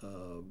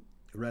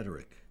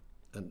rhetoric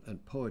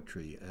and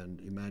poetry and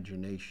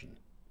imagination.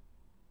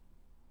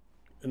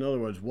 In other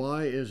words,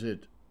 why is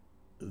it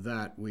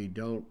that we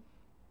don't,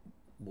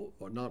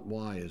 or not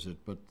why is it,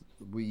 but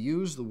we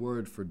use the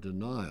word for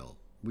denial.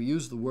 We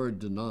use the word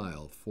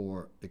denial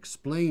for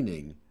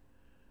explaining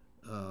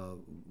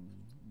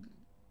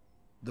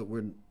that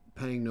we're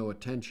paying no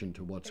attention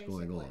to what's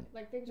going on.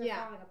 Like things are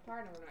falling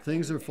apart and we're not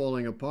Things doing are anything.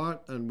 falling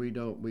apart and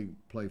we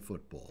play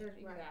football.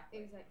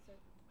 Exactly.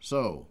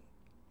 So,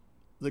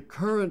 the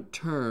current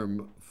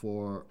term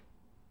for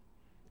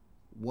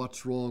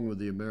what's wrong with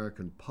the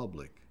American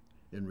public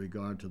in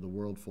regard to the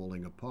world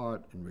falling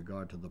apart, in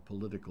regard to the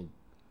political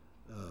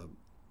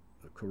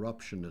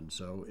corruption and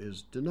so,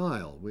 is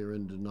denial. We're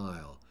in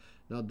denial.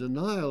 Now,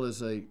 denial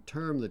is a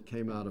term that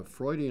came out of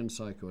Freudian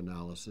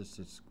psychoanalysis.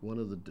 It's one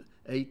of the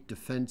 8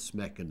 defense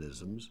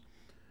mechanisms.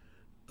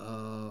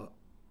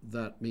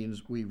 That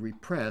means we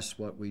repress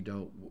what we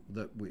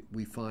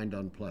find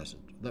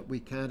unpleasant, that we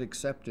can't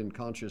accept in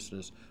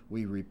consciousness.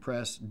 We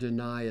repress,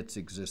 deny its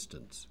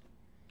existence.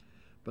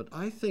 But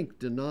I think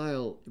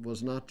denial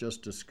was not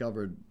just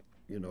discovered,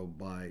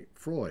 by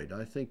Freud.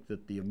 I think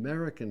that the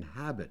American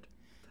habit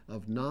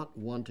of not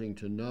wanting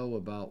to know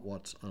about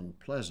what's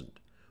unpleasant,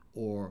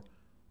 or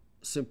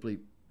simply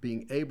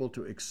being able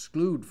to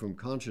exclude from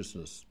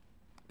consciousness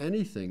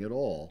anything at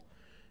all,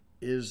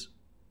 is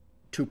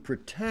to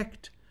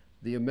protect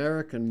the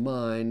American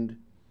mind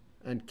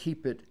and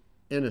keep it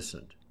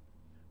innocent.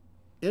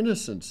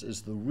 Innocence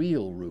is the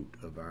real root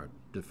of our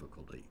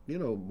difficulty.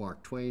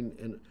 Mark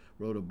Twain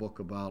wrote a book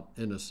about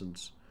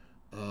innocence.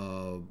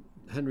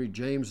 Henry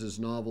James's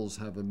novels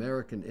have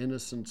American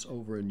innocence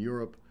over in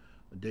Europe.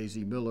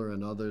 Daisy Miller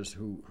and others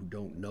who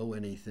don't know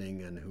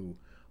anything and who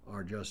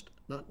are just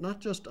not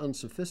just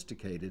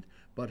unsophisticated,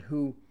 but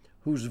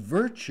whose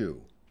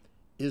virtue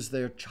is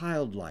their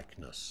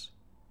childlikeness.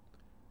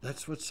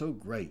 That's what's so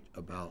great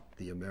about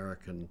the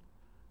American.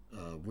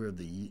 We're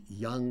the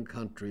young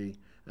country,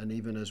 and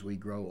even as we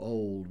grow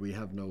old, we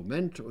have no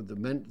mentor.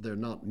 They're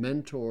not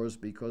mentors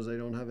because they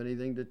don't have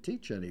anything to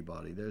teach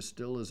anybody. They're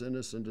still as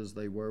innocent as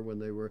they were when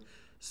they were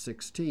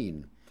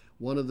 16.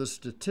 One of the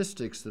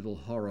statistics that'll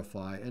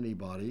horrify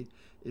anybody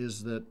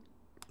is that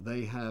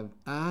they have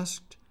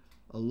asked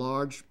a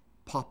large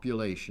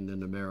population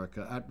in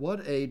America, at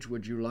what age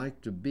would you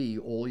like to be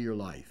all your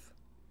life?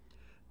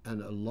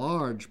 And a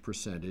large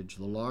percentage,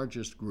 the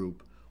largest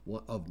group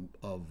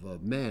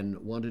of men,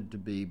 wanted to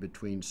be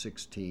between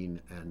 16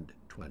 and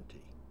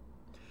 20.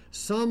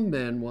 Some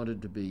men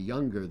wanted to be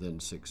younger than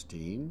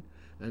 16,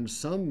 and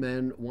some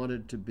men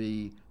wanted to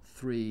be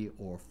 3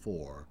 or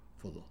 4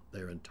 for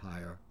their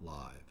entire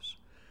lives.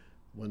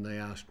 When they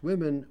asked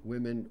women,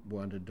 women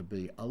wanted to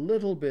be a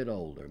little bit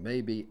older,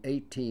 maybe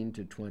 18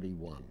 to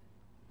 21.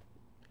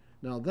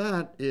 Now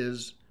that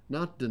is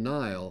not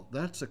denial,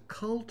 that's a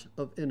cult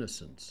of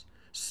innocence,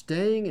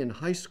 staying in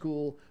high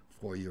school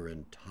for your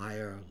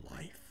entire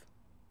life.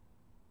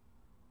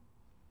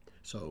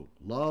 So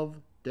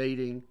love,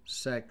 dating,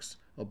 sex,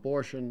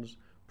 abortions,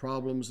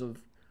 problems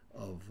of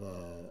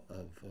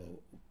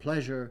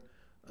pleasure,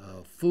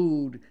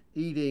 food,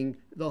 eating,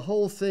 the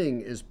whole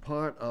thing is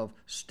part of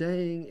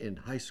staying in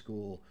high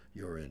school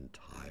your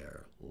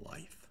entire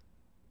life.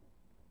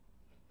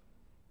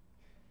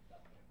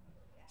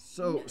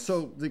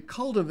 So the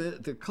cult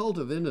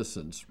of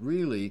innocence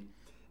really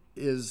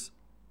is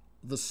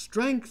the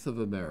strength of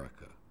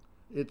America.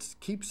 It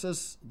keeps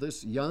us,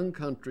 this young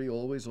country,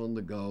 always on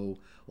the go,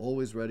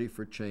 always ready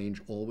for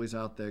change, always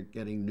out there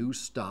getting new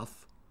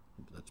stuff.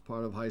 That's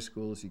part of high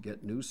school, is you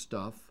get new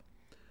stuff,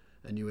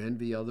 and you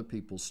envy other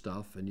people's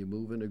stuff, and you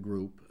move in a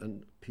group,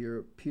 and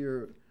peer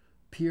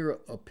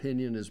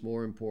opinion is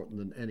more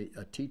important than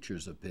a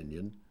teacher's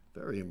opinion.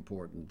 Very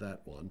important,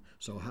 that one.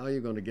 So how are you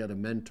going to get a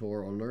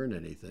mentor or learn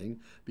anything?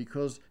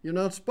 Because you're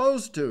not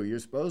supposed to. You're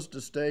supposed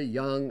to stay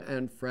young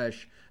and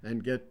fresh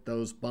and get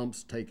those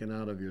bumps taken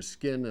out of your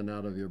skin and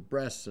out of your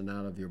breasts and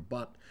out of your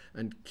butt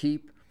and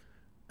keep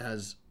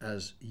as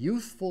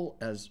youthful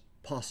as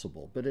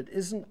possible. But it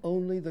isn't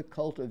only the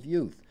cult of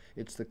youth.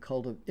 It's the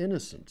cult of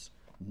innocence,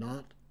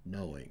 not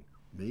knowing.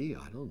 Me,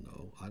 I don't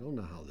know. I don't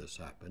know how this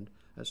happened.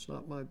 That's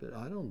not my bit.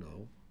 I don't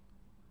know.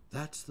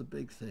 That's the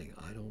big thing.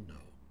 I don't know.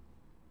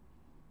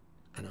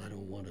 And I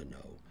don't want to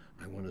know.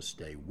 I want to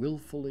stay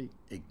willfully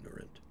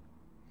ignorant.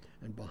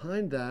 And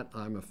behind that,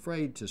 I'm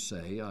afraid to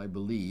say, I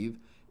believe,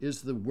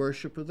 is the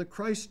worship of the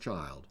Christ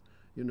child.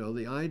 You know,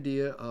 the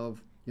idea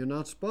of you're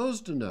not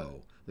supposed to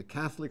know. The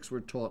Catholics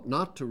were taught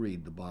not to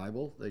read the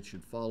Bible. They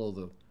should follow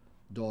the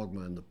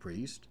dogma and the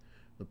priest.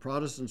 The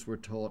Protestants were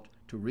taught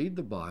to read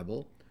the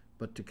Bible,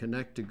 but to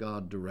connect to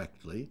God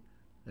directly,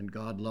 and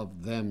God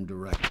loved them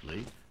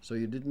directly. So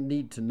you didn't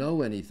need to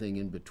know anything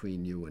in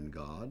between you and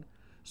God.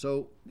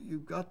 So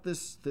you've got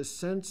this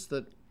sense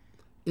that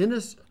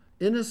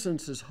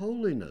innocence is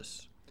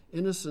holiness.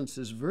 Innocence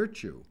is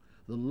virtue.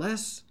 The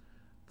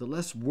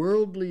less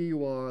worldly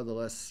you are, the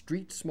less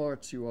street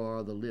smarts you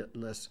are, the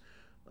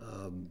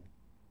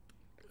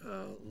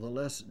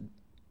less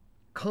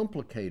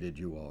complicated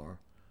you are,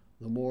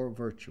 the more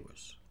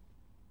virtuous.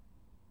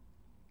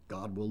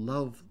 God will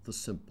love the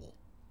simple,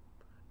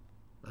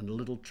 and a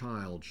little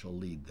child shall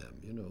lead them.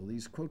 You know,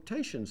 these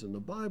quotations in the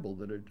Bible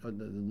that are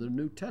in the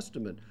New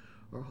Testament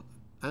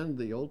and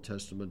the Old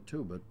Testament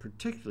too, but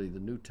particularly the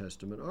New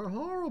Testament, are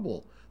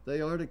horrible. They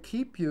are to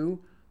keep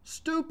you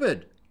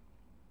stupid.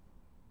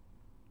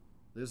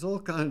 There's all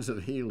kinds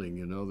of healing,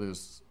 you know.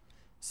 There's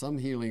some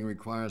healing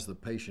requires the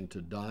patient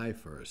to die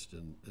first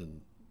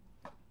in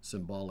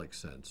symbolic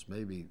sense.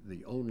 Maybe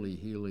the only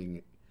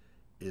healing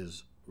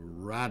is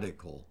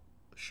radical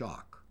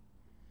shock.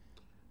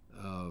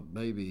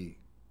 Maybe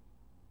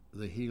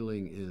the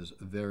healing is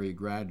very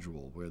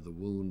gradual, where the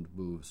wound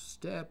moves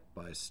step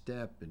by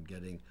step and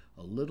getting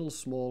a little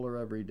smaller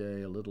every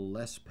day, a little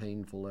less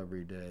painful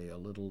every day, a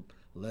little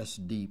less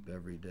deep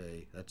every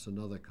day. That's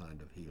another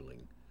kind of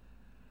healing.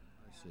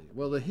 I see.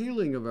 Well, the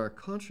healing of our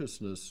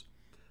consciousness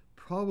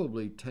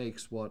probably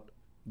takes what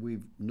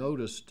we've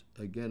noticed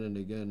again and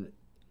again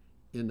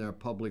in our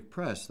public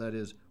press, that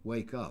is,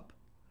 wake up.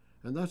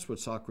 And that's what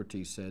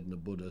Socrates said and the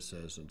Buddha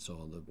says and so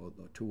on,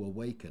 to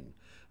awaken.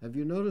 Have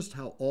you noticed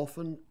how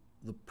often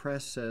the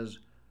press says,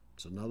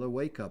 it's another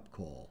wake-up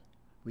call?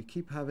 We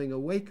keep having a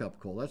wake-up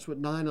call. That's what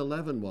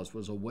 9/11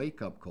 was a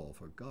wake-up call.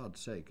 For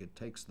God's sake, it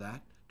takes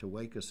that to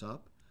wake us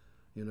up.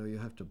 You know, you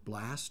have to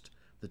blast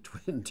the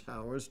Twin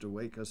Towers to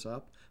wake us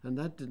up, and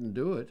that didn't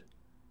do it.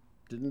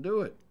 Didn't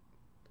do it.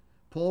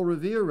 Paul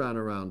Revere ran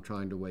around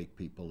trying to wake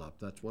people up.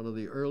 That's one of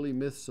the early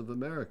myths of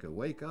America.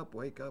 Wake up,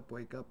 wake up,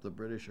 wake up, the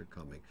British are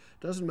coming.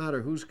 Doesn't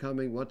matter who's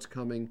coming, what's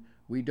coming,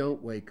 we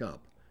don't wake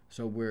up.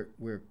 So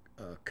we're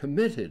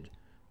committed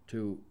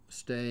to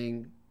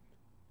staying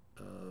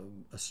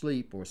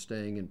asleep or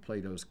staying in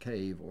Plato's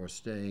cave or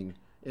staying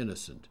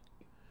innocent.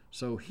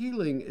 So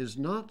healing is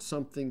not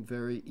something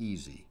very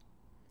easy.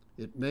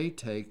 It may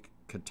take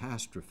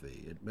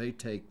catastrophe. It may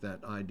take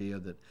that idea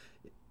that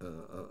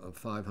of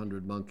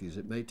 500 monkeys.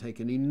 It may take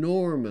an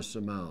enormous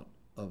amount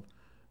of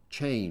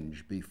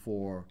change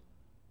before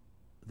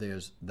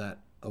there's that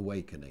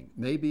awakening.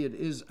 Maybe it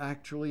is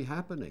actually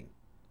happening.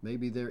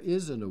 Maybe there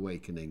is an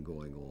awakening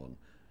going on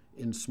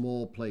in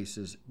small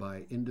places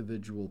by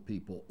individual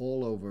people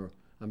all over.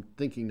 I'm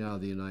thinking now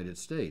of the United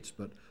States,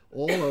 but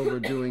all over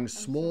doing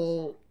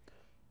small.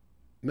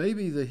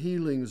 Maybe the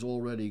healing's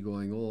already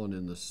going on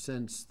in the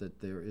sense that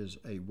there is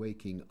a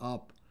waking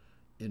up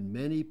in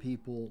many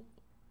people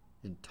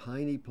in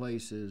tiny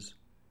places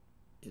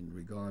in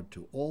regard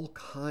to all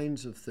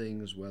kinds of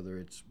things, whether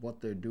it's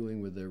what they're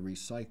doing with their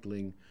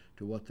recycling,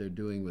 to what they're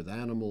doing with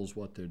animals,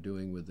 what they're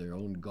doing with their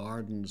own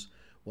gardens,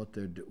 what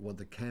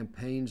the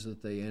campaigns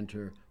that they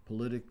enter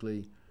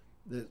politically.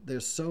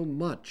 There's so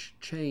much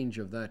change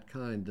of that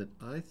kind that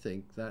I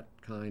think that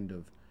kind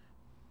of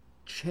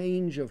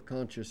change of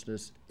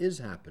consciousness is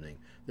happening.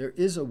 There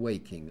is a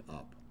waking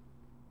up.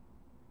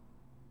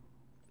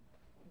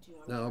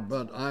 Now,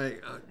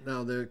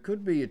 now there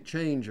could be a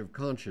change of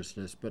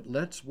consciousness, but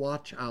let's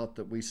watch out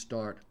that we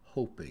start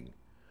hoping.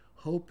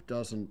 Hope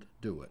doesn't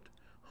do it.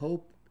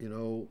 Hope, you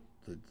know,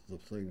 the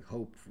thing,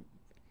 hope,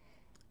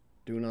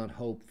 do not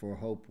hope for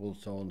hope, will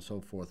so on and so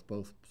forth.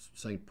 Both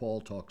St.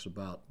 Paul talks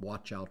about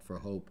watch out for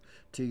hope.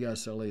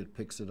 T.S. Eliot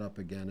picks it up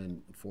again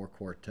in 4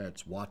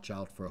 quartets, watch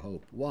out for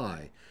hope.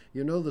 Why?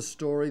 You know the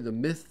story, the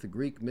myth, the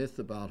Greek myth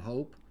about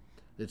hope?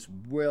 It's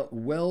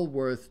well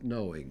worth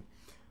knowing.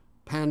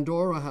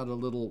 Pandora had a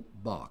little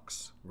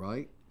box,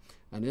 right?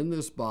 And in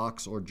this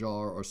box or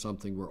jar or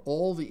something were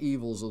all the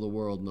evils of the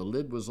world, and the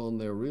lid was on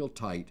there real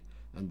tight.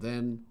 And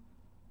then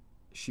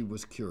she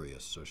was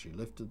curious, so she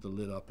lifted the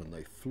lid up and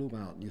they flew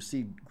out. And you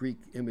see Greek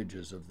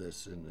images of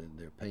this in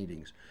their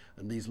paintings.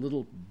 And these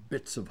little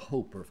bits of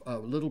hope or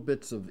little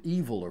bits of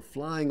evil are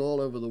flying all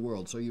over the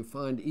world. So you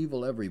find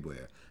evil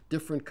everywhere,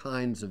 different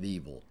kinds of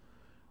evil.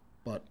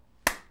 But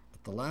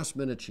at the last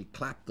minute, she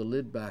clapped the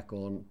lid back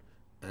on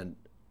and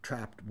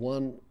trapped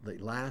the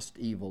last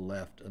evil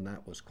left, and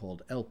that was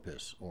called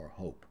Elpis, or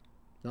hope.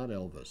 Not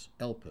Elvis,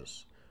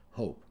 Elpis,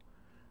 hope.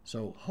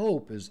 So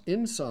hope is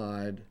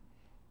inside,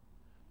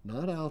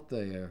 not out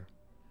there,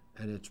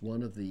 and it's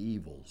one of the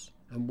evils.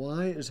 And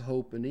why is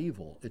hope an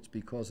evil? It's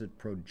because it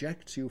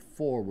projects you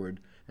forward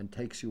and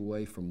takes you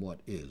away from what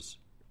is.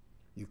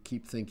 You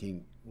keep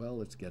thinking,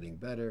 well, it's getting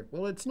better.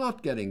 Well, it's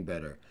not getting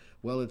better.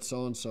 Well, it's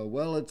so-and-so.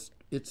 Well,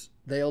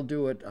 they'll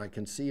do it. I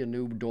can see a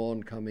new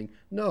dawn coming.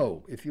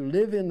 No, if you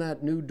live in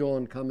that new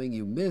dawn coming,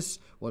 you miss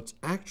what's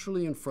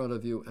actually in front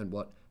of you and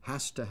what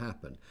has to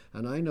happen.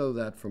 And I know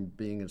that from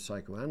being a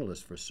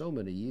psychoanalyst for so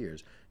many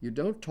years. You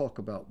don't talk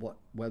about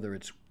whether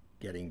it's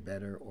getting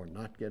better or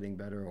not getting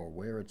better, or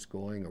where it's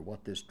going, or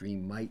what this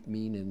dream might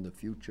mean in the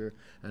future,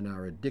 and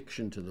our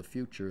addiction to the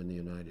future in the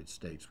United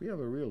States. We have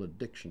a real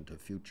addiction to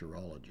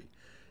futurology.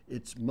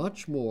 It's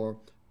much more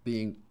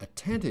being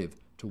attentive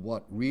to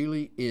what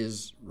really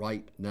is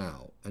right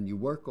now. And you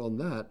work on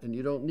that, and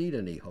you don't need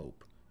any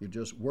hope. You're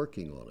just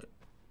working on it.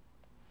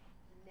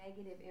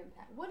 Negative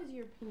impact. What is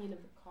your opinion of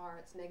the car,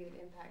 its negative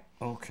impact?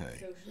 Okay.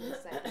 Socially,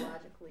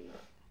 psychologically,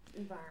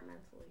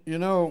 environmentally? You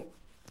know,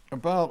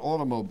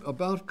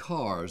 about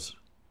cars,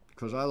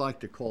 because I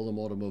like to call them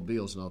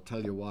automobiles, and I'll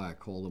tell you why I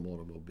call them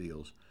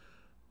automobiles.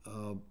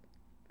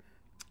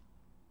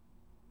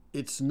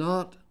 It's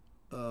not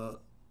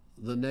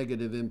the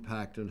negative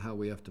impact and how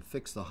we have to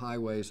fix the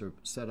highways or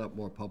set up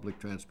more public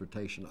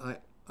transportation. I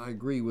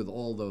agree with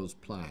all those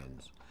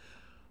plans.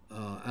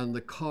 And the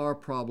car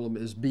problem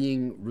is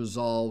being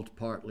resolved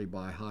partly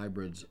by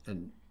hybrids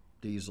and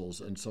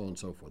diesels and so on and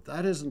so forth.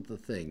 That isn't the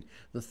thing.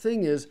 The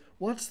thing is,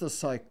 what's the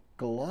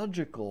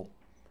psychological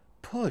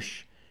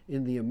push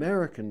in the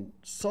American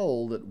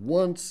soul that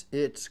wants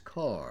its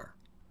car?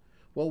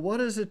 Well, what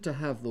is it to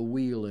have the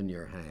wheel in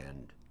your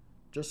hand?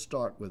 Just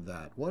start with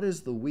that. What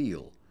is the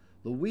wheel?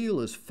 The wheel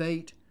is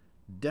fate,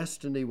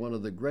 destiny. One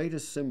of the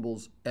greatest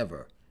symbols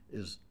ever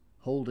is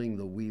holding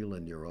the wheel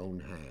in your own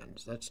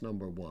hands. That's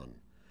number one.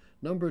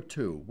 Number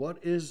two, what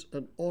is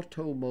an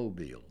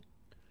automobile?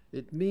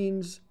 It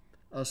means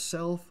a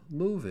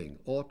self-moving,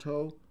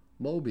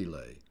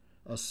 automobile,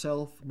 a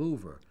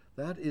self-mover.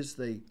 That is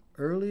the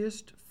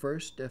earliest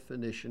first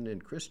definition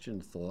in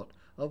Christian thought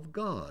of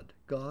God.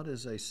 God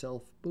is a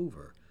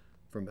self-mover,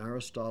 from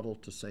Aristotle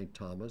to St.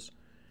 Thomas.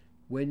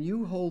 When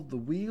you hold the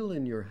wheel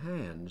in your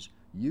hands,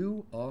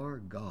 you are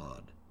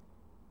God.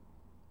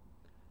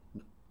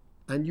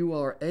 And you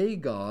are a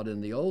God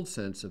in the old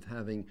sense of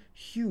having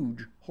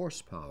huge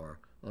horsepower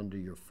under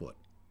your foot.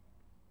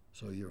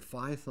 So you're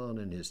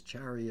Phaethon in his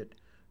chariot,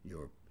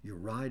 you're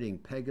riding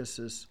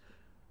Pegasus.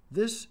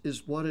 This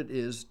is what it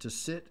is to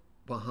sit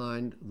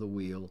behind the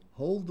wheel,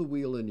 hold the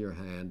wheel in your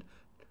hand,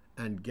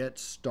 and get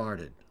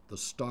started. The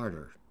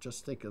starter.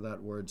 Just think of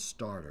that word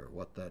starter,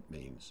 what that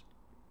means.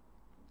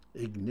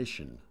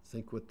 Ignition.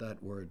 Think what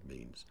that word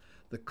means.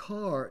 The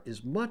car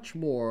is much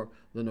more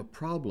than a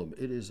problem.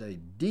 It is a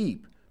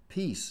deep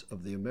piece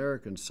of the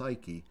American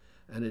psyche,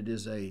 and it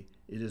is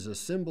a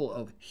symbol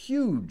of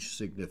huge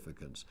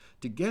significance.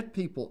 To get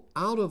people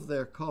out of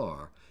their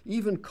car,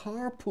 even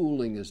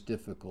carpooling is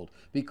difficult,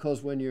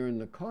 because when you're in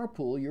the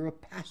carpool, you're a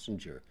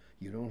passenger.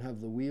 You don't have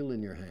the wheel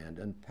in your hand.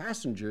 And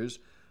passengers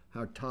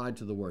are tied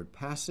to the word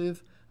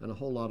passive and a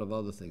whole lot of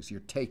other things. You're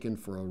taken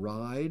for a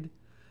ride.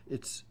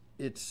 It's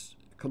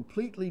a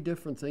completely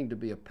different thing to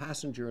be a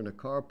passenger in a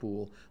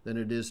carpool than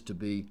it is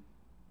to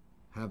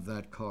have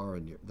that car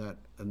in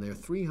and there are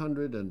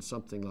 300 and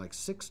something like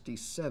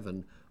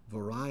 67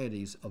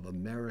 varieties of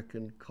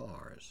American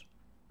cars.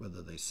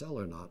 Whether they sell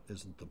or not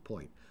isn't the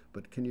point.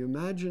 But can you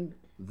imagine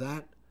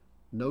that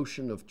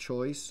notion of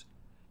choice?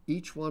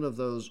 Each one of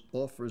those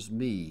offers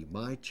me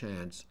my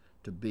chance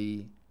to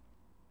be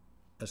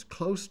as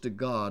close to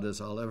God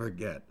as I'll ever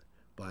get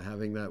by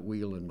having that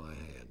wheel in my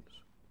hands.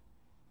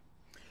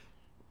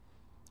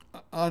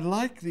 I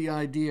like the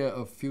idea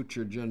of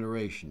future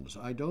generations.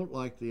 I don't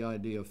like the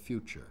idea of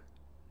future.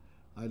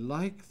 I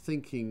like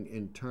thinking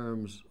in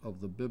terms of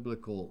the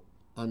biblical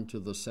unto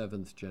the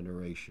seventh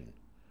generation.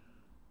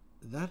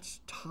 That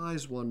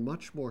ties one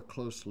much more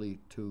closely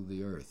to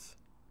the earth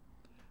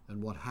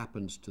and what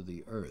happens to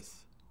the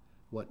earth,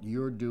 what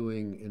you're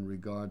doing in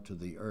regard to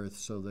the earth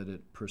so that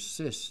it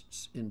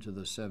persists into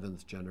the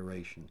seventh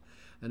generation.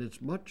 And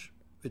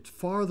it's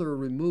farther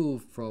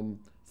removed from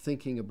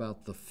thinking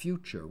about the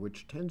future,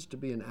 which tends to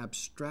be an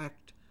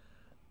abstract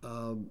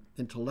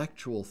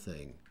intellectual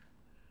thing,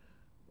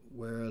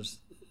 whereas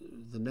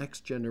the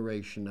next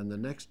generation and the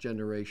next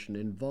generation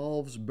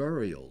involves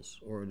burials,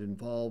 or it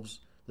involves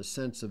the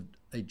sense of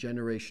a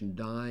generation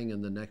dying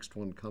and the next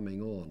one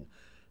coming on.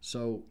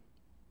 So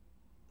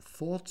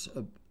thoughts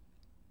of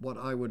what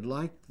I would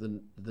like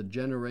the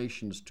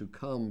generations to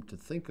come to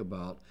think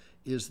about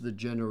is the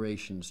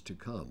generations to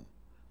come,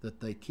 that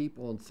they keep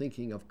on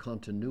thinking of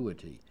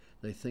continuity.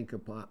 They think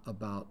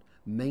about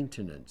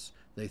maintenance.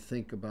 They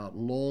think about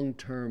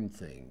long-term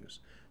things.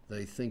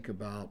 They think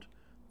about,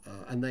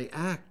 and they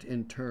act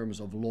in terms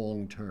of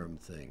long-term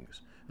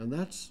things. And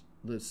that's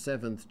the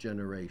seventh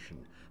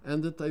generation.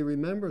 And that they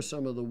remember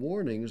some of the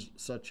warnings,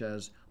 such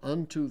as,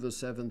 unto the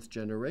seventh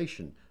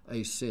generation,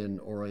 a sin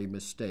or a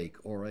mistake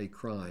or a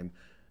crime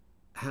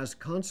has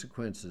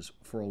consequences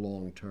for a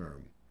long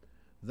term.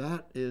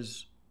 That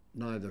is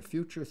neither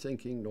future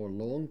thinking nor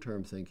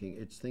long-term thinking.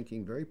 It's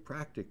thinking very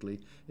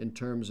practically in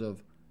terms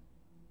of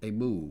a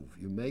move.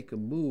 You make a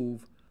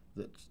move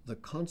that the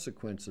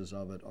consequences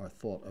of it are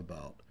thought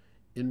about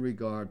in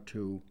regard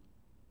to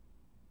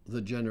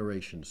the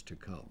generations to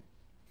come.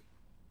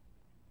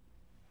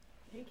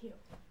 Thank you.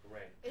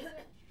 Right.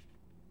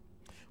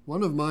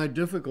 One of my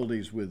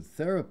difficulties with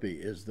therapy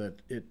is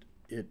that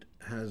it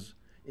has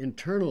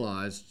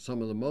internalized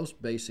some of the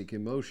most basic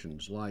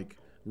emotions like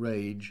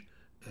rage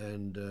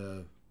and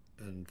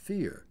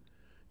fear.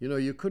 You know,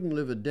 you couldn't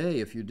live a day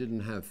if you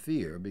didn't have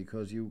fear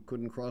because you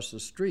couldn't cross the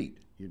street.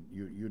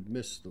 You'd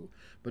miss the...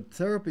 But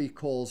therapy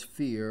calls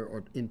fear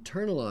or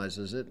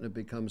internalizes it and it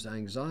becomes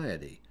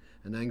anxiety.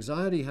 And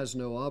anxiety has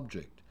no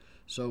object.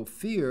 So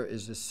fear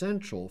is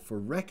essential for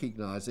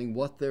recognizing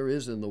what there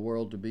is in the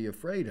world to be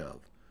afraid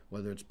of,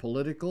 whether it's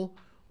political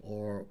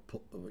or,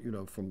 you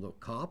know, from the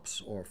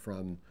cops or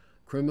from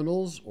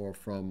criminals or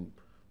from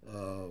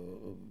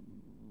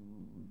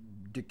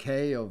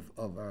decay of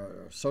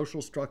our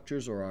social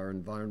structures or our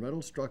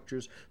environmental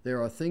structures.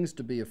 There are things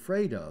to be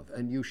afraid of,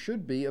 and you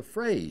should be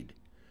afraid.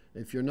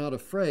 If you're not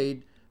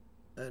afraid,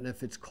 and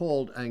if it's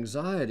called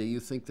anxiety, you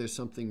think there's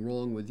something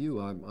wrong with you.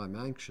 I'm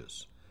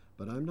anxious.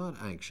 But I'm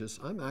not anxious.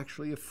 I'm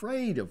actually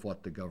afraid of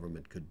what the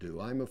government could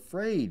do. I'm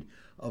afraid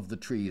of the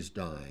trees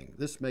dying.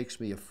 This makes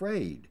me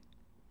afraid.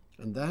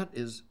 And that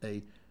is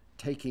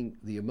taking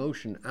the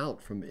emotion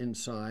out from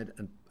inside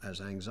and as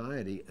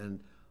anxiety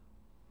and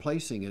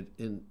placing it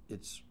in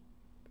its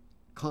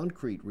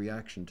concrete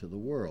reaction to the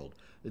world.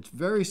 It's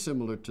very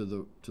similar to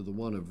the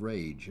one of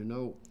rage. You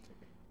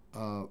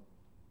know,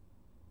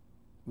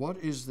 what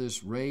is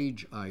this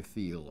rage I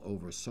feel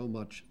over so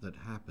much that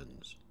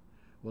happens?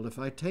 Well, if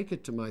I take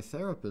it to my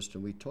therapist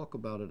and we talk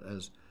about it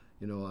as,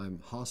 you know, I'm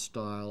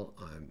hostile,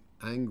 I'm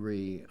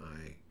angry,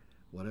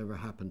 whatever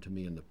happened to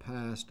me in the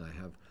past, I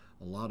have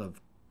a lot of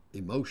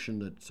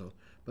emotion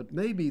but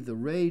maybe the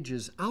rage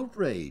is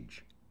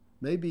outrage.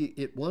 Maybe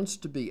it wants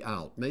to be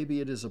out.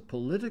 Maybe it is a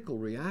political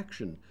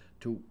reaction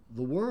to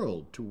the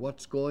world, to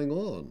what's going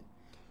on.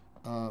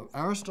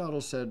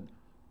 Aristotle said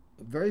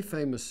a very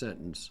famous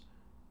sentence,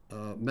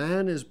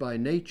 man is by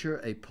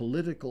nature a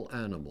political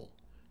animal.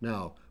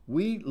 Now,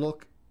 we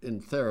look in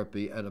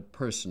therapy at a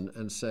person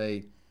and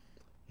say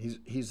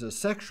he's a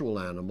sexual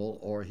animal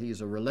or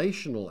he's a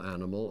relational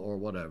animal or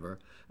whatever,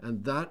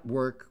 and that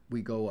work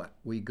we go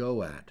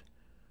at.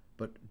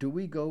 But do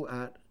we go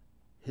at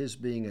his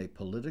being a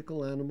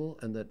political animal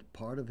and that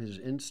part of his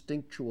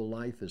instinctual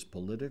life is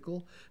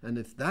political? And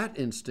if that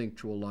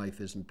instinctual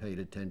life isn't paid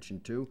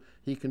attention to,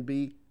 he can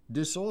be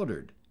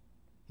disordered.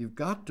 You've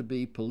got to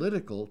be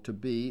political to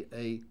be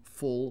a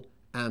full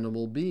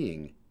animal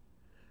being.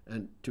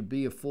 And to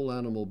be a full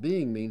animal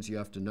being means you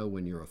have to know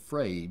when you're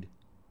afraid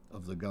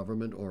of the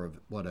government or of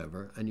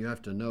whatever, and you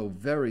have to know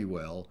very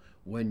well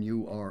when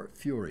you are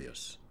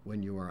furious,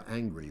 when you are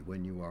angry,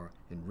 when you are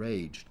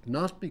enraged,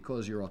 not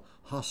because you're a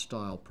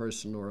hostile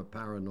person or a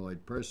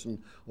paranoid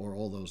person or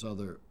all those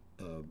other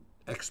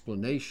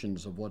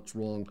explanations of what's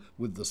wrong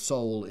with the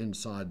soul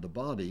inside the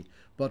body,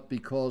 but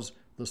because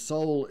the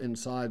soul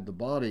inside the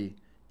body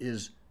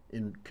is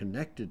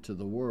connected to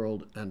the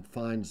world and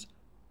finds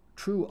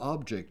true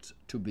objects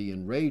to be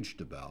enraged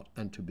about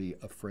and to be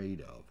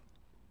afraid of.